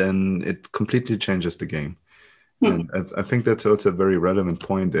assessments, then it completely changes the game. And I think that's also a very relevant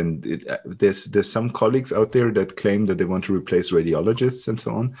point. And there's some colleagues out there that claim that they want to replace radiologists and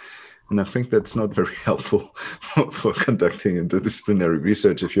so on. And I think that's not very helpful for conducting interdisciplinary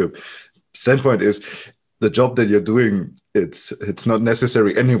research. If your standpoint is the job that you're doing, it's not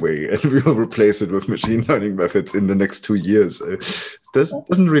necessary anyway, and we will replace it with machine learning methods in the next 2 years, this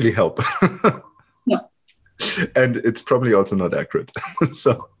doesn't really help. No. And it's probably also not accurate.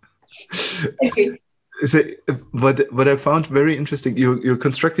 So, okay. what I found very interesting, you're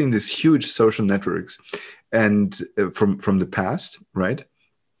constructing these huge social networks, and from the past, right?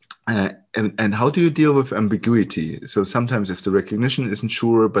 And how do you deal with ambiguity? So sometimes if the recognition isn't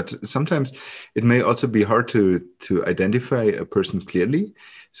sure, but sometimes it may also be hard to identify a person clearly.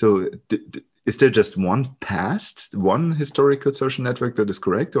 So is there just one historical social network that is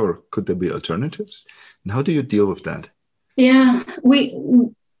correct, or could there be alternatives? And how do you deal with that? Yeah, we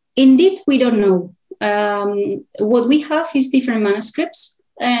don't know. What we have is different manuscripts.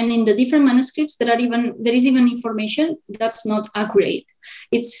 And in the different manuscripts, there is even information that's not accurate.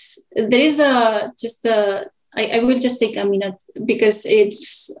 I will just take a minute because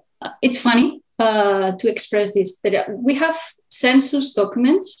it's funny to express this. We have census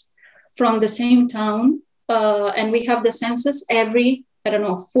documents from the same town, and we have the census every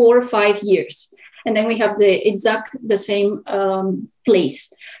 4 or 5 years. And then we have the same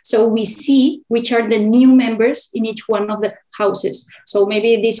place. So we see which are the new members in each one of the houses. So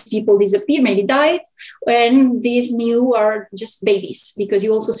maybe these people disappear, maybe died, and these new are just babies, because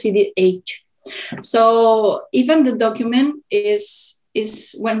you also see the age. So even the document is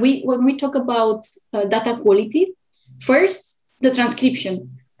when we talk about data quality, first the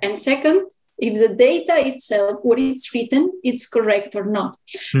transcription, and second, if the data itself, what it's written, it's correct or not.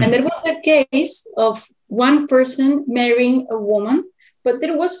 And there was a case of one person marrying a woman, but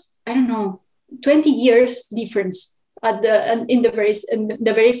there was, 20 years difference in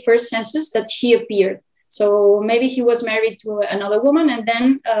the very first census that she appeared. So maybe he was married to another woman, and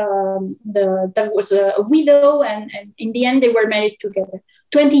then that was a widow, and in the end they were married together.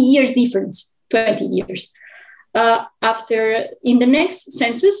 20 years difference, 20 years. After, in the next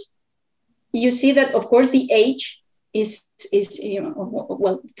census, you see that, of course, the age is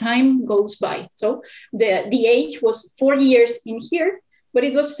time goes by. So the age was 4 years in here, but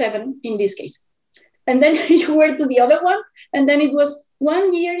it was 7 in this case. And then you were to the other one, and then it was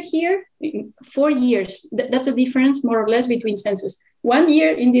 1 year here, 4 years. That's a difference, more or less, between census. 1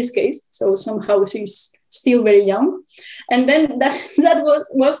 year in this case, so somehow she's still very young. And then that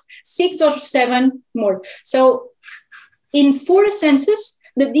was 6 or 7 more. So in 4 census,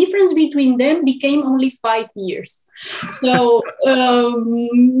 the difference between them became only 5 years. So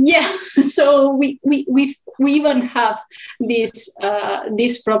so we even have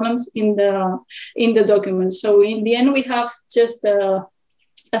these problems in the document. So in the end, we have just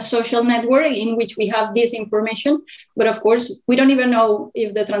a social network in which we have this information, but of course we don't even know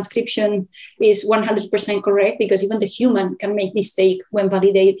if the transcription is 100% correct, because even the human can make mistake when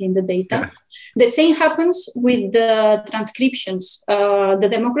validating the data. Yes. The same happens with the transcriptions. The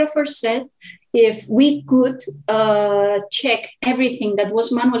demographer said if we could check everything that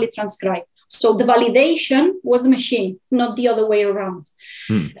was manually transcribed, so the validation was the machine, not the other way around.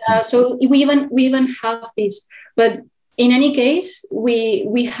 So we even have this, but in any case,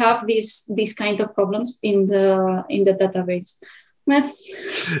 we have these kind of problems in the database.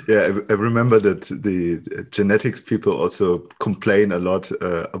 Yeah, I remember that the genetics people also complain a lot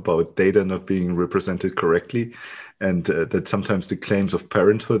about data not being represented correctly, and that sometimes the claims of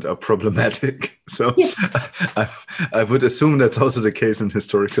parenthood are problematic. So yeah. I would assume that's also the case in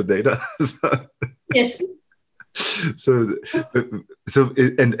historical data. Yes. So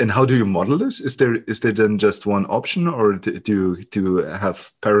and how do you model this? Is there then just one option, or do you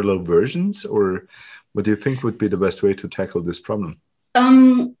have parallel versions, or what do you think would be the best way to tackle this problem?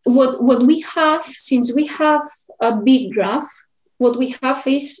 What we have, since we have a big graph, what we have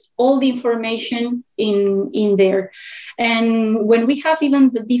is all the information in there. And when we have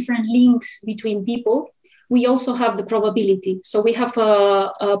even the different links between people, we also have the probability. So we have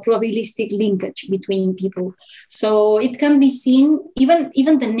a probabilistic linkage between people. So it can be seen, even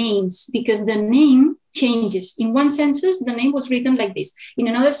the names, because the name changes. In one census, the name was written like this. In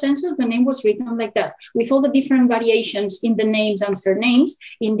another census, the name was written like that. With all the different variations in the names and surnames,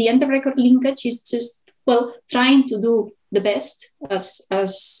 in the end, the record linkage is just, trying to do the best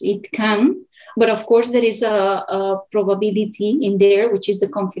as it can. But of course, there is a probability in there, which is the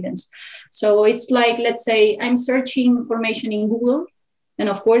confidence. So it's like, let's say I'm searching information in Google, And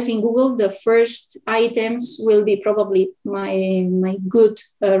of course, in Google, the first items will be probably my good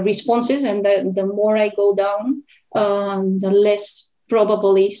responses. And the more I go down, the less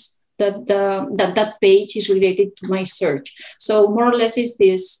probable is that page is related to my search. So more or less is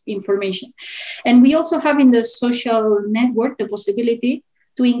this information. And we also have in the social network the possibility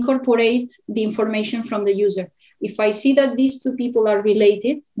to incorporate the information from the user. If I see that these two people are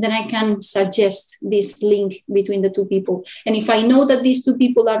related, then I can suggest this link between the two people. And if I know that these two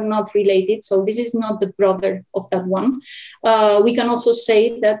people are not related, so this is not the brother of that one, we can also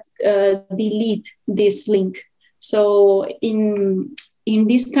say that delete this link. So in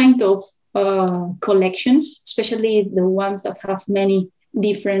this kind of collections, especially the ones that have many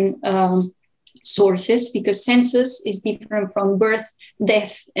different sources, because census is different from birth,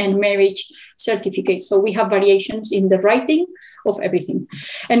 death, and marriage certificates. So we have variations in the writing of everything.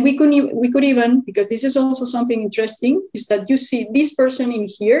 And we could even, because this is also something interesting, is that you see this person in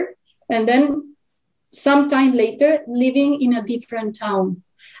here, and then sometime later living in a different town,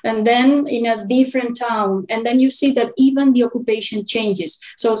 and then in a different town. And then you see that even the occupation changes.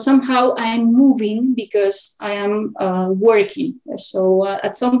 So somehow I'm moving because I am working. So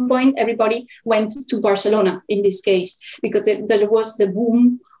at some point, everybody went to Barcelona in this case, because there was the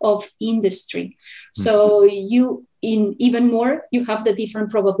boom of industry. So even more, you have the different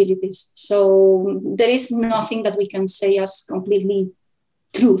probabilities. So there is nothing that we can say as completely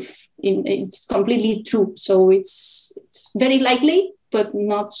truth. It's completely true. So it's very likely, but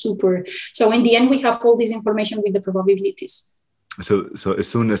not super. So in the end, we have all this information with the probabilities. So as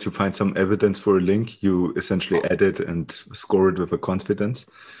soon as you find some evidence for a link, you essentially add it and score it with a confidence.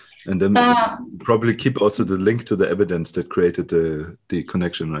 And then probably keep also the link to the evidence that created the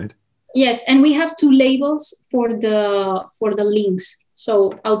connection, right? Yes, and we have two labels for the links.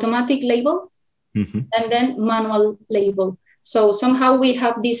 So automatic label and then manual label. So somehow we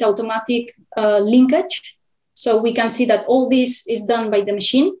have this automatic linkage. So we can see that all this is done by the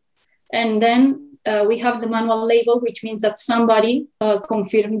machine. And then we have the manual label, which means that somebody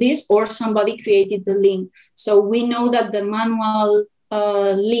confirmed this or somebody created the link. So we know that the manual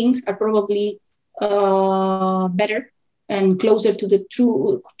links are probably better and closer to the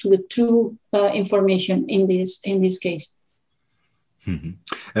true information in this case.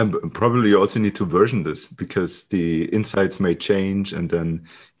 And probably you also need to version this, because the insights may change, and then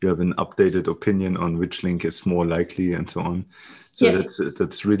you have an updated opinion on which link is more likely, and so on. So yes,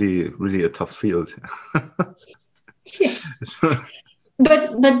 that's really a tough field. Yes,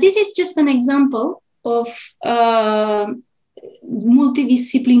 but this is just an example of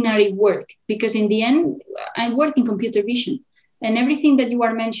multidisciplinary work, because in the end, I work in computer vision, and everything that you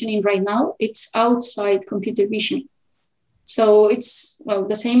are mentioning right now, it's outside computer vision. So it's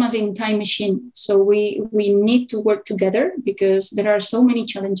the same as in Time Machine. So we need to work together, because there are so many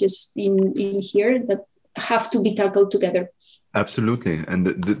challenges in here that have to be tackled together. Absolutely. And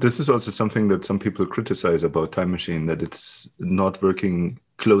this is also something that some people criticize about Time Machine, that it's not working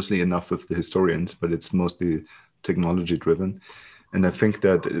closely enough with the historians, but it's mostly technology driven. And I think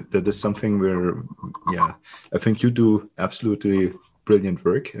that is something where, I think you do absolutely brilliant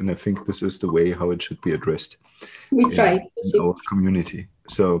work. And I think this is the way how it should be addressed. We try in our community.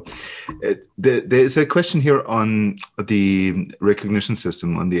 So there is a question here on the recognition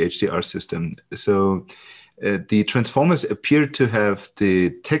system, on the HDR system. So the transformers appear to have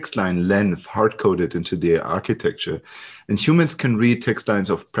the text line length hard-coded into their architecture, and humans can read text lines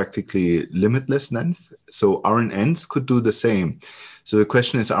of practically limitless length. So RNNs could do the same. So the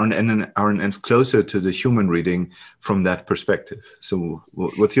question is, are RNNs closer to the human reading from that perspective? So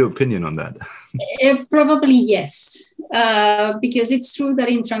what's your opinion on that? Probably yes, because it's true that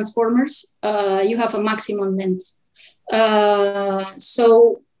in transformers, you have a maximum length.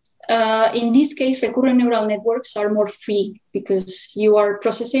 In this case, recurrent neural networks are more free, because you are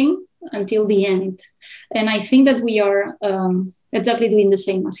processing until the end. And I think that we are exactly doing the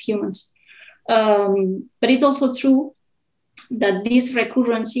same as humans. But it's also true that this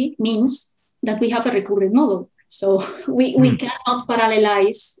recurrency means that we have a recurrent model. So we cannot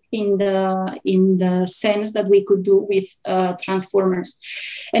parallelize in the sense that we could do with transformers.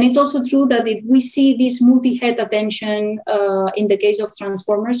 And it's also true that if we see this multi-head attention in the case of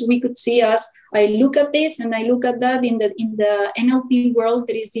transformers, we could see as I look at this and I look at that. In the NLP world,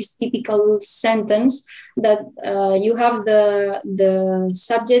 there is this typical sentence that you have the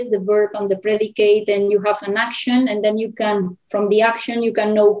subject, the verb, and the predicate, and you have an action, and then you can, from the action, you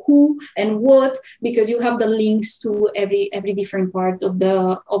can know who and what, because you have the links to every different part of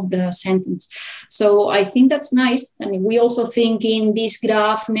the sentence. So I think that's nice. I mean, we also think in these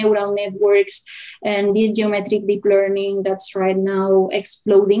graph neural networks and this geometric deep learning that's right now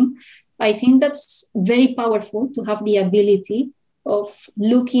exploding. I think that's very powerful to have the ability of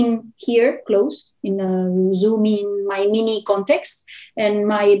looking here close in a zoom in my mini context and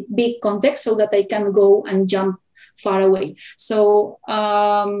my big context so that I can go and jump far away. So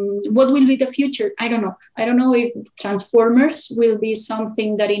what will be the future? I don't know. I don't know if transformers will be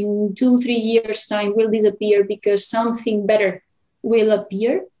something that in 2-3 years time will disappear because something better will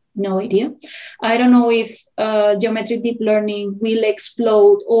appear. No idea. I don't know if geometric deep learning will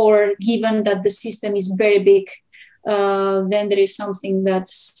explode, or given that the system is very big, then there is something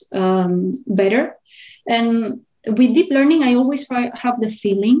that's better. And with deep learning, I always have the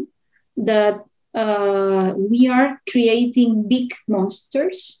feeling that we are creating big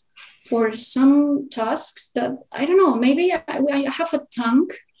monsters for some tasks that, I don't know, maybe I have a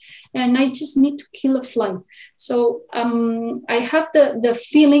tank and I just need to kill a fly. So I have the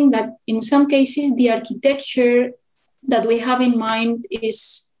feeling that in some cases, the architecture that we have in mind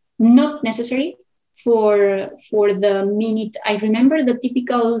is not necessary for the minute. I remember the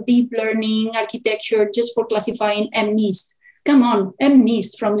typical deep learning architecture just for classifying MNIST. Come on,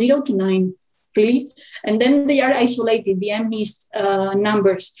 MNIST from 0 to 9, really? And then they are isolated, the MNIST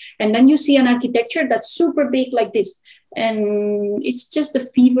numbers. And then you see an architecture that's super big like this. And it's just the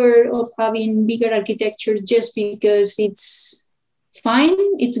fever of having bigger architecture just because it's fine,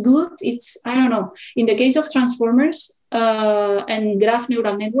 it's good, it's, I don't know. In the case of transformers and graph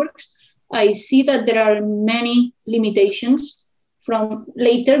neural networks, I see that there are many limitations from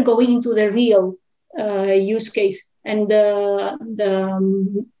later going into the real use case. And the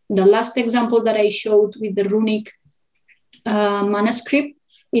last example that I showed with the runic manuscript,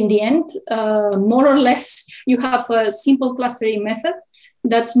 in the end, more or less, you have a simple clustering method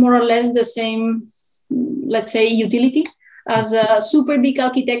that's more or less the same, let's say, utility as a super big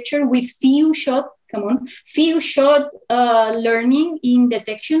architecture with few shot learning in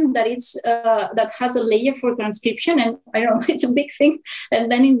detection that has a layer for transcription. And I don't know, it's a big thing. And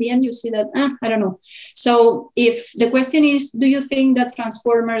then in the end, you see that, I don't know. So if the question is, do you think that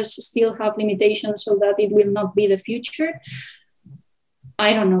transformers still have limitations so that it will not be the future?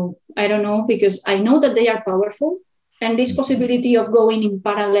 I don't know, because I know that they are powerful. And this possibility of going in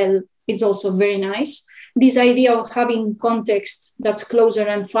parallel, it's also very nice. This idea of having context that's closer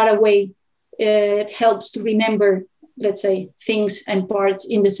and far away, it helps to remember, let's say, things and parts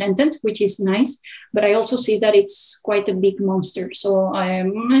in the sentence, which is nice. But I also see that it's quite a big monster. So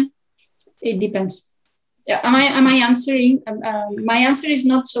it depends. Am I answering? My answer is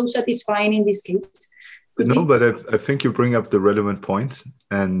not so satisfying in this case. No, but I think you bring up the relevant points,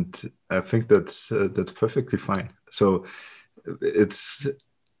 and I think that's perfectly fine. So it's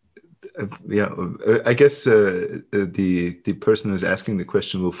I guess the person who's asking the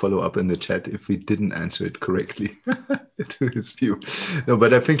question will follow up in the chat if we didn't answer it correctly to his view. No,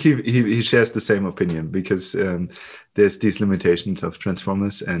 but I think he shares the same opinion, because there's these limitations of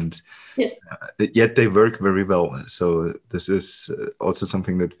transformers, and yes, yet they work very well. So this is also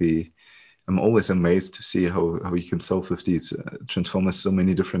something that I'm always amazed to see how you can solve with these transformers so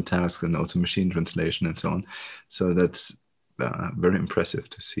many different tasks, and also machine translation and so on. So that's very impressive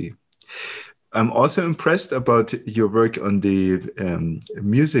to see. I'm also impressed about your work on the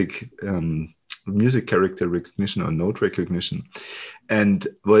music character recognition or note recognition. And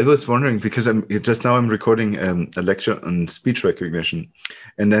well, I was wondering, because I'm recording a lecture on speech recognition,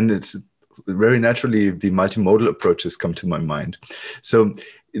 and then it's very naturally the multimodal approaches come to my mind. So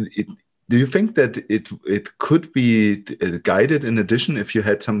do you think that it could be guided in addition if you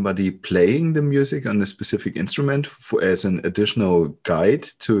had somebody playing the music on a specific instrument as an additional guide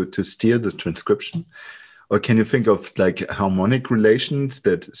to steer the transcription? Or can you think of like harmonic relations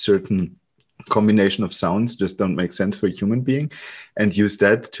that certain combination of sounds just don't make sense for a human being, and use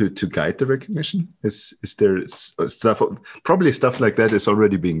that to guide the recognition? Is there stuff, probably stuff like that is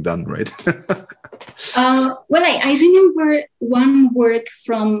already being done, right? Well, I remember one work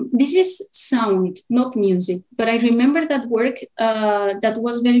from, this is sound, not music, but I remember that work that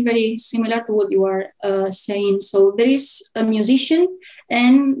was very, very similar to what you are saying. So there is a musician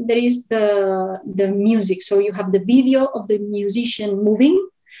and there is the music. So you have the video of the musician moving,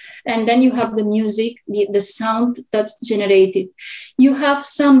 and then you have the music, the sound that's generated. You have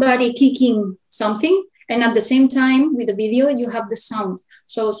somebody kicking something, And at the same time, with the video, you have the sound.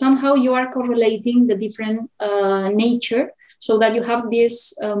 So somehow you are correlating the different nature so that you have this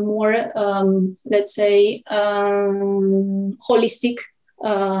more, let's say, holistic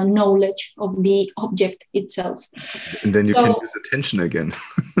knowledge of the object itself. And then you can use attention again.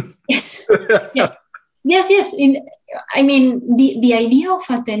 Yes. Yes. I mean, the idea of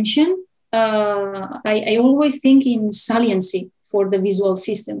attention, I always think in saliency for the visual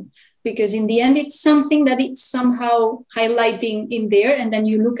system, because in the end, it's something that it's somehow highlighting in there, and then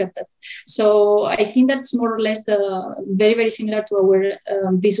you look at that. So I think that's more or less very, very similar to our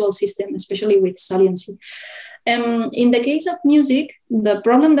visual system, especially with saliency. In the case of music, the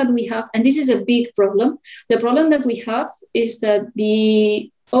problem that we have, and this is a big problem, the problem that we have is that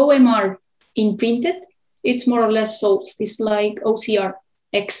the OMR imprinted, it's more or less solved. It's like OCR,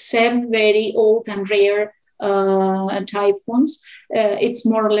 except very old and rare type fonts, it's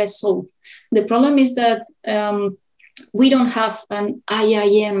more or less solved. The problem is that we don't have an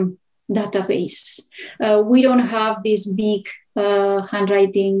IIM database. We don't have these big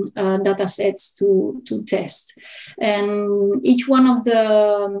handwriting data sets to test. And each one of the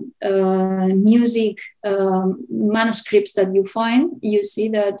music manuscripts that you find, you see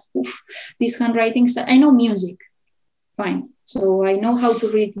that these handwritings, I know music, fine. So I know how to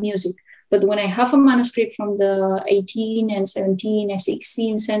read music. But when I have a manuscript from the 18th and 17th and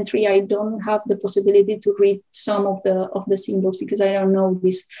 16th century, I don't have the possibility to read some of the symbols because I don't know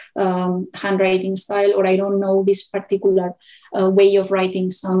this handwriting style, or I don't know this particular way of writing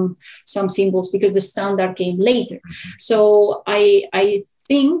some symbols because the standard came later. So I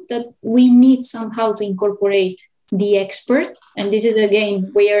think that we need somehow to incorporate the expert, and this is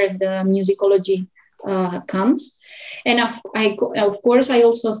again where the musicology comes. And of course, I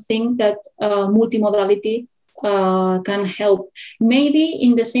also think that multimodality can help. Maybe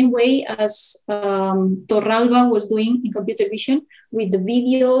in the same way as Torralba was doing in computer vision with the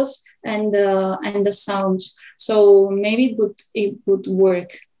videos and the sounds. So maybe it would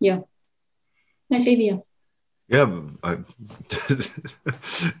work. Yeah, nice idea. Yeah, I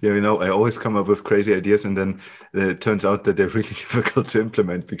always come up with crazy ideas, and then it turns out that they're really difficult to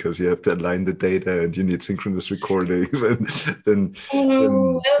implement because you have to align the data and you need synchronous recordings. And then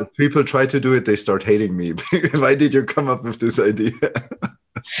if people try to do it, they start hating me. Why did you come up with this idea?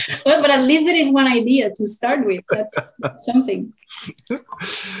 Well, but at least there is one idea to start with. That's something.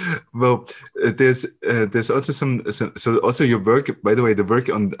 Well, there's also so also your work, by the way, the work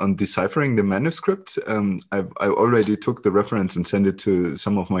on deciphering the manuscript. I already took the reference and sent it to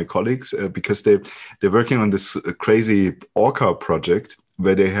some of my colleagues because they're working on this crazy orca project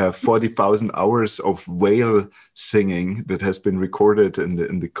where they have 40,000 hours of whale singing that has been recorded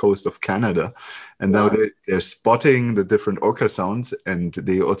in the coast of Canada, and now they're spotting the different orca sounds, and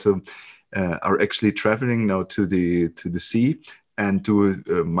they also are actually traveling now to the sea and do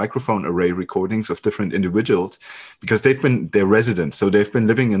microphone array recordings of different individuals because they're residents, so they've been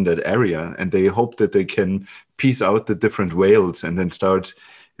living in that area, and they hope that they can piece out the different whales and then start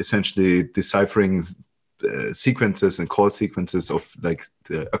essentially deciphering sequences and chord sequences of like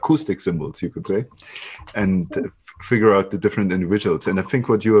the acoustic symbols, you could say, and figure out the different individuals. And I think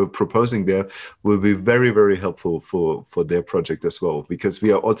what you are proposing there will be very, very helpful for their project as well, because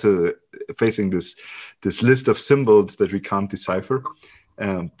we are also facing this list of symbols that we can't decipher,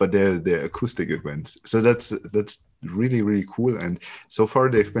 but they're acoustic events. So that's really, really cool. And so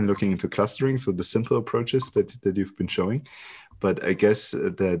far they've been looking into clustering, so the simple approaches that you've been showing. But I guess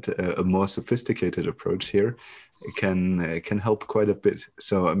that a more sophisticated approach here can help quite a bit.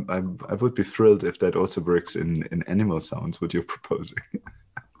 So I would be thrilled if that also works in animal sounds, what you're proposing.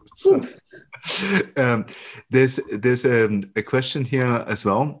 So, there's a question here as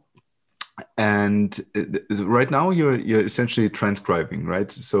well. And right now you're essentially transcribing, right?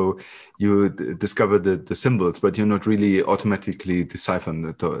 So you discover the symbols, but you're not really automatically deciphering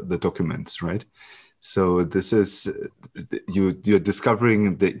the documents, right? So this is, you're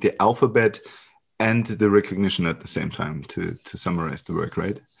discovering the alphabet and the recognition at the same time to summarize the work,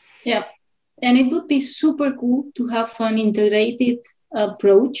 right? Yeah. And it would be super cool to have an integrated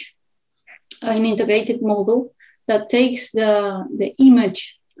approach, an integrated model that takes the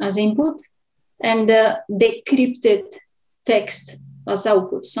image as input and the decrypted text as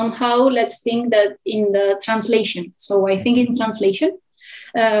output. Somehow, let's think that in the translation. So I think in translation,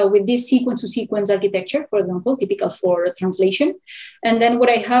 with this sequence-to-sequence architecture, for example, typical for translation. And then what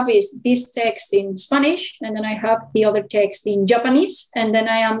I have is this text in Spanish, and then I have the other text in Japanese, and then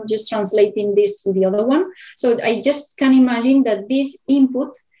I am just translating this to the other one. So I just can imagine that this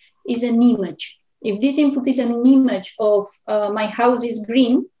input is an image. If this input is an image of my house is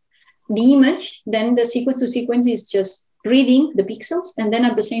green, the image, then the sequence to sequence is just reading the pixels and then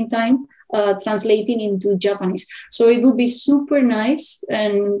at the same time translating into Japanese. So it would be super nice,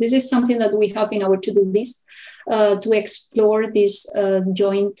 and this is something that we have in our to-do list, to explore these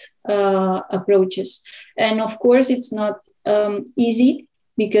joint approaches. And of course, it's not easy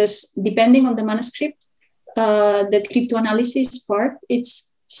because depending on the manuscript, the cryptoanalysis part,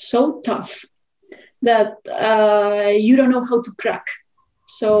 it's so tough that you don't know how to crack.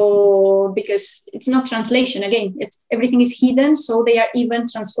 So because it's not translation, again, everything is hidden. So they are even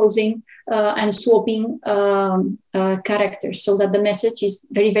transposing and swapping characters so that the message is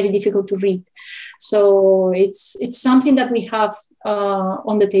very, very difficult to read. So it's something that we have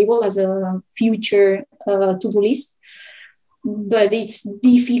on the table as a future to-do list. But it's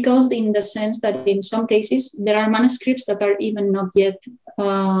difficult in the sense that in some cases, there are manuscripts that are even not yet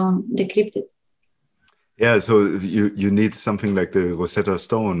decrypted. Yeah, so you need something like the Rosetta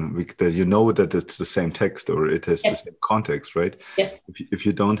Stone, that you know that it's the same text or it has the same context, right? Yes. If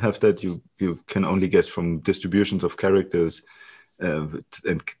you don't have that, you can only guess from distributions of characters and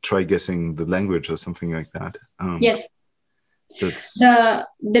try guessing the language or something like that. Yes.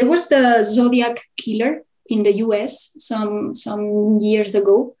 There was the Zodiac Killer in the US some years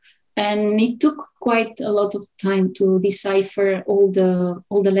ago, and it took quite a lot of time to decipher all the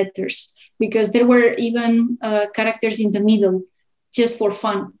letters, because there were even characters in the middle just for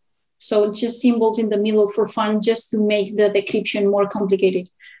fun. So just symbols in the middle for fun, just to make the decryption more complicated.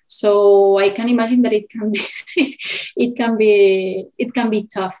 So I can imagine that it can be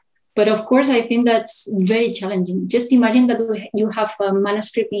tough. But of course, I think that's very challenging. Just imagine that you have a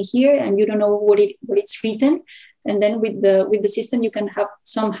manuscript in here and you don't know what it's written. And then with the system, you can have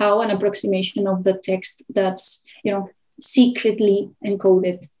somehow an approximation of the text that's, secretly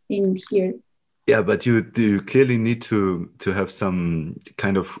encoded in here. Yeah, but you clearly need to have some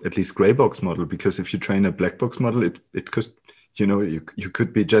kind of at least gray box model, because if you train a black box model, it could, you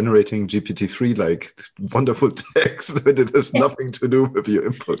could be generating GPT-3 like wonderful text, but it has nothing to do with your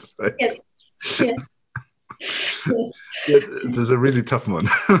inputs, right? Yes. Yes. Yes. It is a really tough one.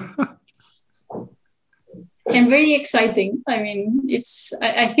 And very exciting. I mean,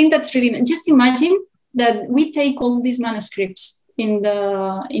 I think that's really, just imagine that we take all these manuscripts in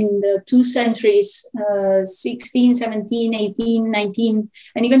the 2 centuries, 16, 17, 18, 19,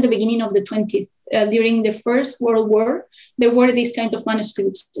 and even the beginning of the 20th. During the First World War, there were these kind of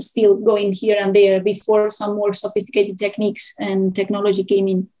manuscripts still going here and there before some more sophisticated techniques and technology came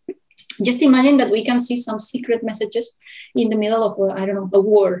in. Just imagine that we can see some secret messages in the middle of, a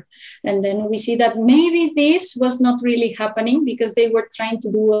war. And then we see that maybe this was not really happening because they were trying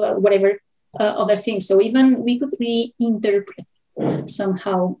to do whatever other things. So even we could reinterpret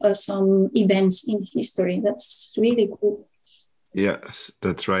somehow some events in history. That's really cool. Yes,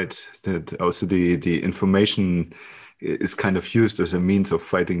 that's right. That also the information is kind of used as a means of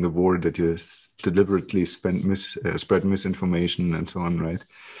fighting the war, that you deliberately spread misinformation and so on, right?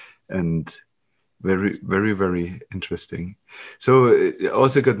 And very, very, very interesting. So I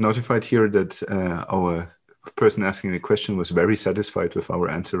also got notified here that our person asking the question was very satisfied with our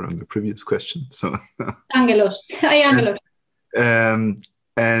answer on the previous question. So Angelos. Hi, Angelos.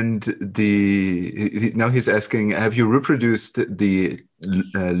 And now he's asking, have you reproduced the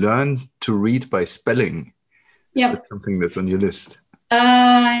learn to read by spelling? Yeah. Is that something that's on your list?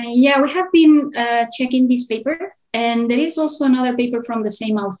 Yeah, we have been checking this paper. And there is also another paper from the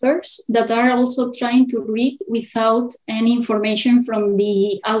same authors that are also trying to read without any information from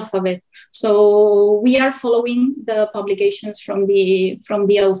the alphabet. So we are following the publications from the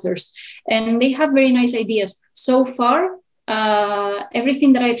authors, and they have very nice ideas. So far,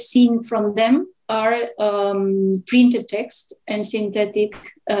 everything that I've seen from them are printed text and synthetic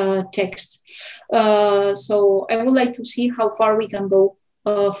text. So I would like to see how far we can go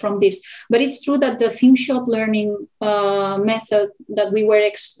from this. But it's true that the few shot learning method that we were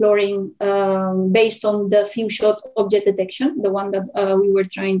exploring based on the few shot object detection, the one that we were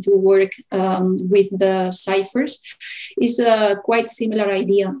trying to work with the ciphers, is a quite similar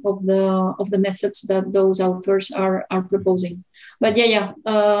idea of the methods that those authors are proposing. But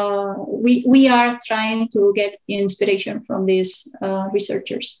we are trying to get inspiration from these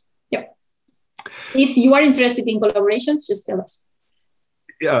researchers. Yeah. If you are interested in collaborations, just tell us.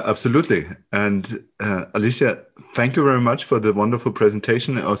 Yeah, absolutely. And Alicia, thank you very much for the wonderful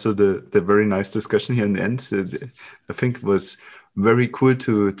presentation and also the very nice discussion here in the end. I think it was very cool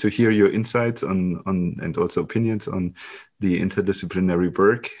to hear your insights on and also opinions on the interdisciplinary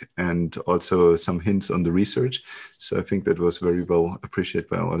work and also some hints on the research. So I think that was very well appreciated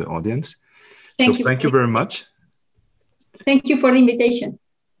by our audience. Thank you very much. Thank you for the invitation.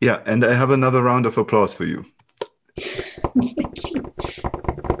 Yeah, and I have another round of applause for you. Thank you.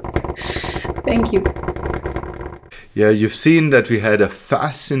 Thank you. Yeah, you've seen that we had a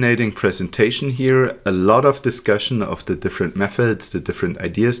fascinating presentation here, a lot of discussion of the different methods, the different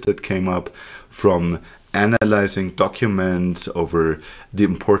ideas that came up, from analyzing documents over the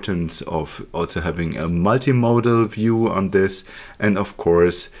importance of also having a multimodal view on this, and of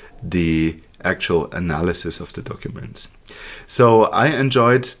course the actual analysis of the documents. So I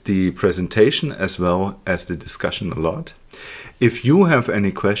enjoyed the presentation as well as the discussion a lot. If you have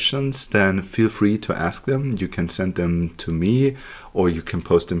any questions, then feel free to ask them. You can send them to me, or you can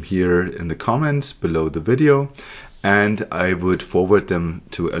post them here in the comments below the video, and I would forward them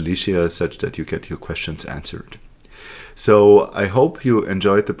to Alicia such that you get your questions answered. So I hope you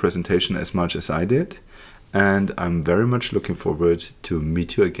enjoyed the presentation as much as I did, and I'm very much looking forward to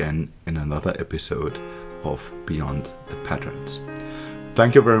meet you again in another episode of Beyond the Patterns.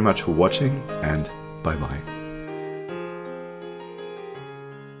 Thank you very much for watching, and bye-bye.